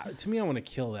that. To me, I want to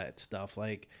kill that stuff.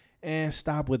 Like,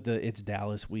 stop with it's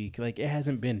Dallas week. Like, it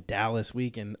hasn't been Dallas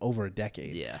week in over a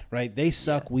decade. Yeah. Right? They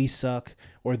suck, we suck,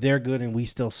 or they're good and we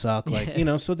still suck. Like,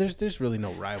 so there's really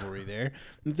no rivalry there.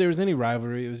 If there was any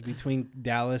rivalry, it was between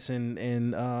Dallas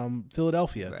and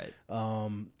Philadelphia. Right.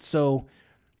 So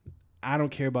I don't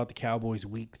care about the Cowboys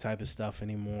week type of stuff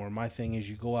anymore. My thing is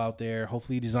you go out there,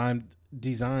 hopefully you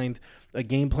designed a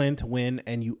game plan to win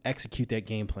and you execute that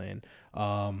game plan.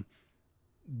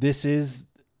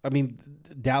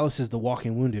 Dallas is the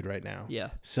walking wounded right now. Yeah.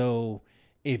 So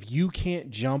if you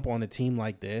can't jump on a team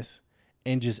like this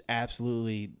and just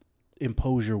absolutely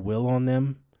impose your will on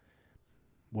them,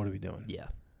 what are we doing? Yeah.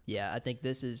 Yeah, I think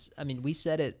this is, we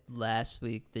said it last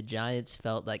week. The Giants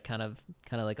felt like kind of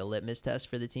like a litmus test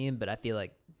for the team, but I feel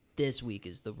like this week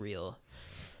is the real,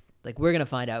 like, we're going to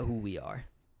find out who we are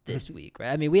this week,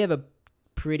 right? We have a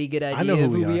pretty good idea of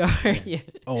who we are. Yeah.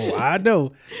 Oh, I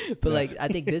know. But I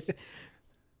think this,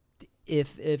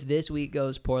 if this week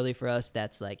goes poorly for us,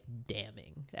 that's like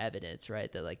damning evidence, right?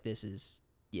 That like this is,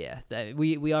 that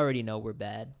we already know we're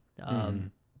bad.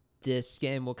 This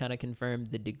game will kind of confirm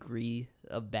the degree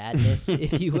of badness,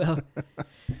 if you will. So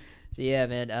yeah,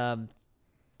 man.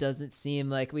 Doesn't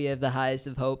seem like we have the highest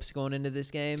of hopes going into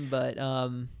this game, but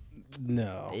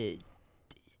no, it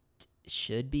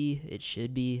should be. It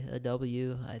should be a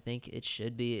W. I think it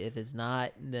should be. If it's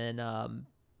not, then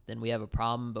we have a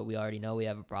problem. But we already know we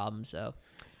have a problem. So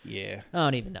yeah, I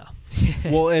don't even know.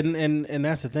 Well, and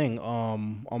that's the thing.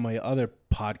 On my other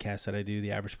podcast that I do,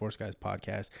 the Average Sports Guys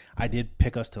podcast, I did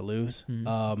pick us to lose.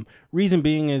 Reason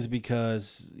being is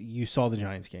because you saw the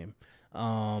Giants game.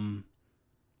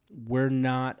 We're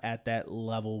not at that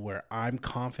level where I'm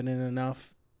confident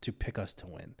enough to pick us to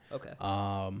win. Okay.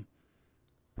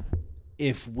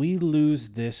 If we lose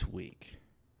this week,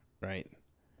 right?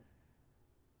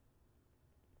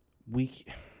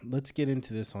 Let's get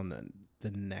into this on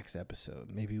the next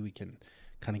episode. Maybe we can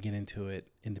kind of get into it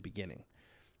in the beginning.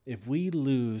 If we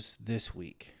lose this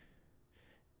week,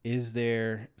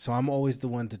 so I'm always the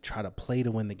one to try to play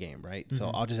to win the game, right?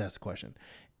 So I'll just ask the question.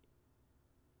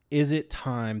 Is it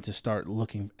time to start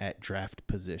looking at draft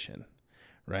position,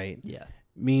 right? Yeah.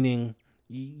 Meaning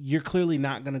you're clearly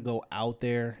not going to go out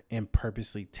there and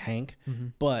purposely tank,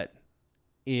 but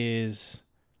is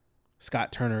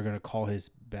Scott Turner going to call his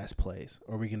best plays,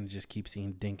 or are we going to just keep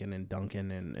seeing Dinkin and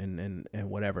Duncan and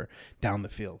whatever down the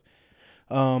field?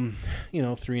 3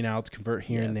 and outs, convert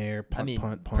here and there,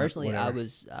 punt. Personally, whatever.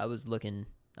 I was looking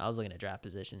at draft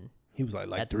position. He was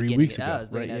like 3 weeks ago,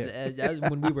 right? That was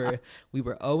when we were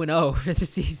 0-0 for the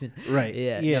season, right?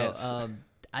 Yeah. Yes. No,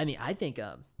 I think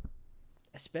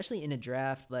especially in a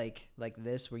draft like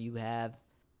this where you have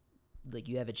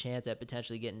a chance at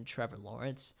potentially getting Trevor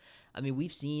Lawrence.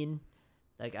 We've seen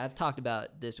like I've talked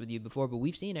about this with you before, but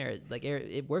we've seen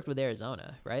it worked with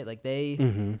Arizona, right? Like they,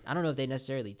 I don't know if they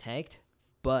necessarily tanked,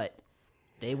 but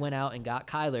they went out and got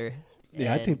Kyler.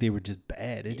 Yeah, I think they were just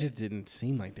bad. It just didn't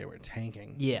seem like they were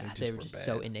tanking. Yeah, they were just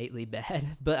so innately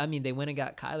bad. But I mean, they went and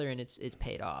got Kyler, and it's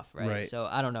paid off, right? So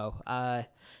I don't know.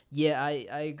 Yeah,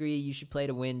 I agree. You should play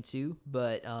to win too,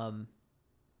 but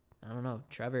I don't know.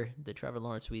 The Trevor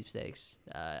Lawrence sweepstakes.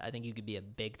 I think you could be a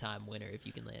big time winner if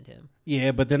you can land him.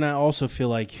 Yeah, but then I also feel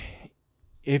like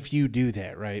if you do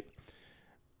that, right?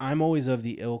 I'm always of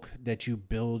the ilk that you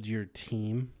build your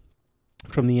team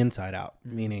from the inside out,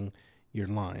 meaning your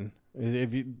line.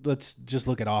 Let's just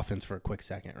look at offense for a quick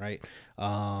second, right?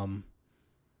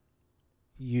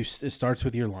 It starts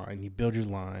with your line. You build your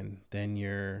line, then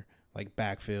your like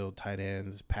backfield, tight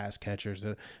ends, pass catchers.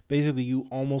 Basically, you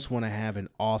almost want to have an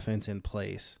offense in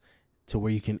place to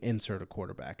where you can insert a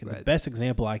quarterback. And the best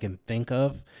example I can think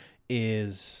of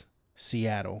is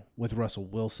Seattle with Russell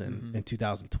Wilson in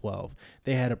 2012.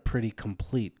 They had a pretty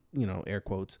complete, air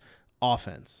quotes,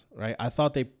 offense, right? I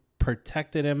thought they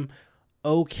protected him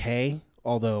okay,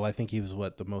 although I think he was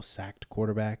the most sacked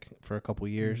quarterback for a couple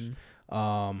years.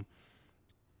 But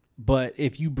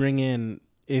if you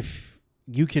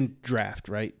can draft,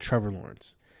 right, Trevor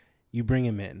Lawrence, you bring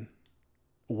him in,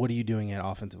 what are you doing at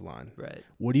offensive line? Right.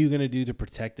 What are you going to do to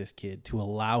protect this kid to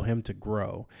allow him to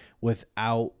grow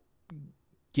without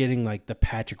getting like the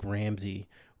Patrick Ramsey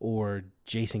or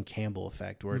Jason Campbell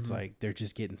effect where it's like they're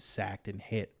just getting sacked and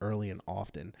hit early and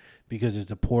often because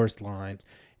it's a porous line.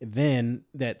 Then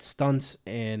that stunts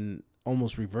and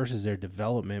almost reverses their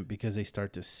development because they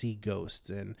start to see ghosts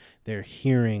and they're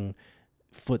hearing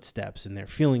footsteps and they're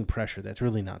feeling pressure that's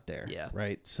really not there. Yeah.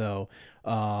 Right. So,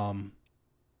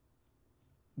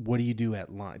 what do you do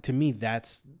at line? To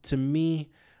me,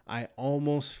 I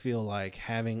almost feel like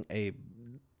having a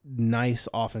nice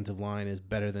offensive line is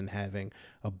better than having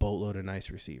a boatload of nice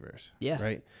receivers. Yeah.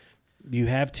 Right. You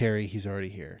have Terry. He's already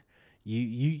here.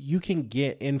 You can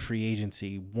get in free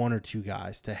agency one or two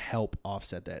guys to help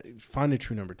offset that. Find a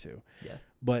true number two. Yeah.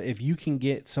 But if you can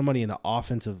get somebody in the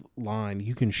offensive line,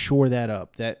 you can shore that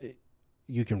up. That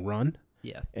you can run.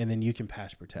 Yeah. And then you can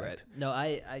pass protect. Right. No,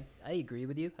 I agree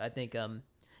with you. I think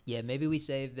maybe we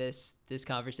save this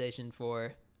conversation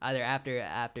for either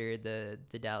after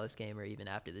the Dallas game or even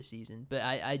after the season. But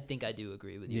I think I do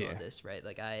agree with you on this, right?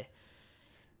 Like I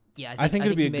think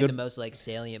it'd be you made the most like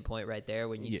salient point right there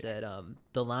when you said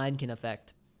the line can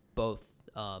affect both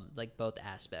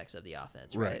aspects of the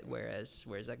offense, right? Whereas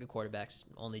like a quarterback's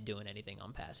only doing anything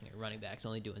on passing or running back's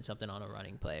only doing something on a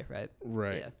running play, right?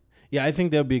 Right. Yeah, I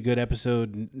think that'll be a good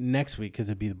episode next week because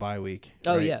it'd be the bye week.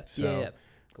 Oh right? yeah, so yeah.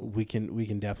 Cool. We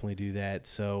can definitely do that.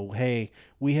 So hey,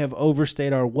 we have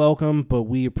overstayed our welcome, but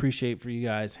we appreciate for you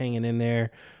guys hanging in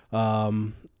there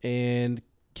and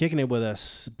kicking it with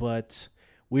us. But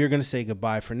we are going to say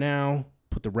goodbye for now.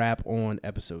 Put the wrap on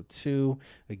episode 2.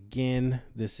 Again,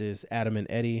 this is Adam and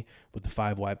Eddie with the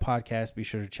 5 Wide Podcast. Be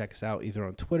sure to check us out either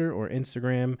on Twitter or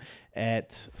Instagram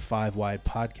at 5 Wide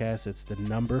Podcast. It's the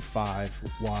number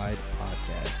 5 Wide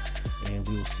Podcast. And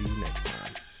we will see you next time.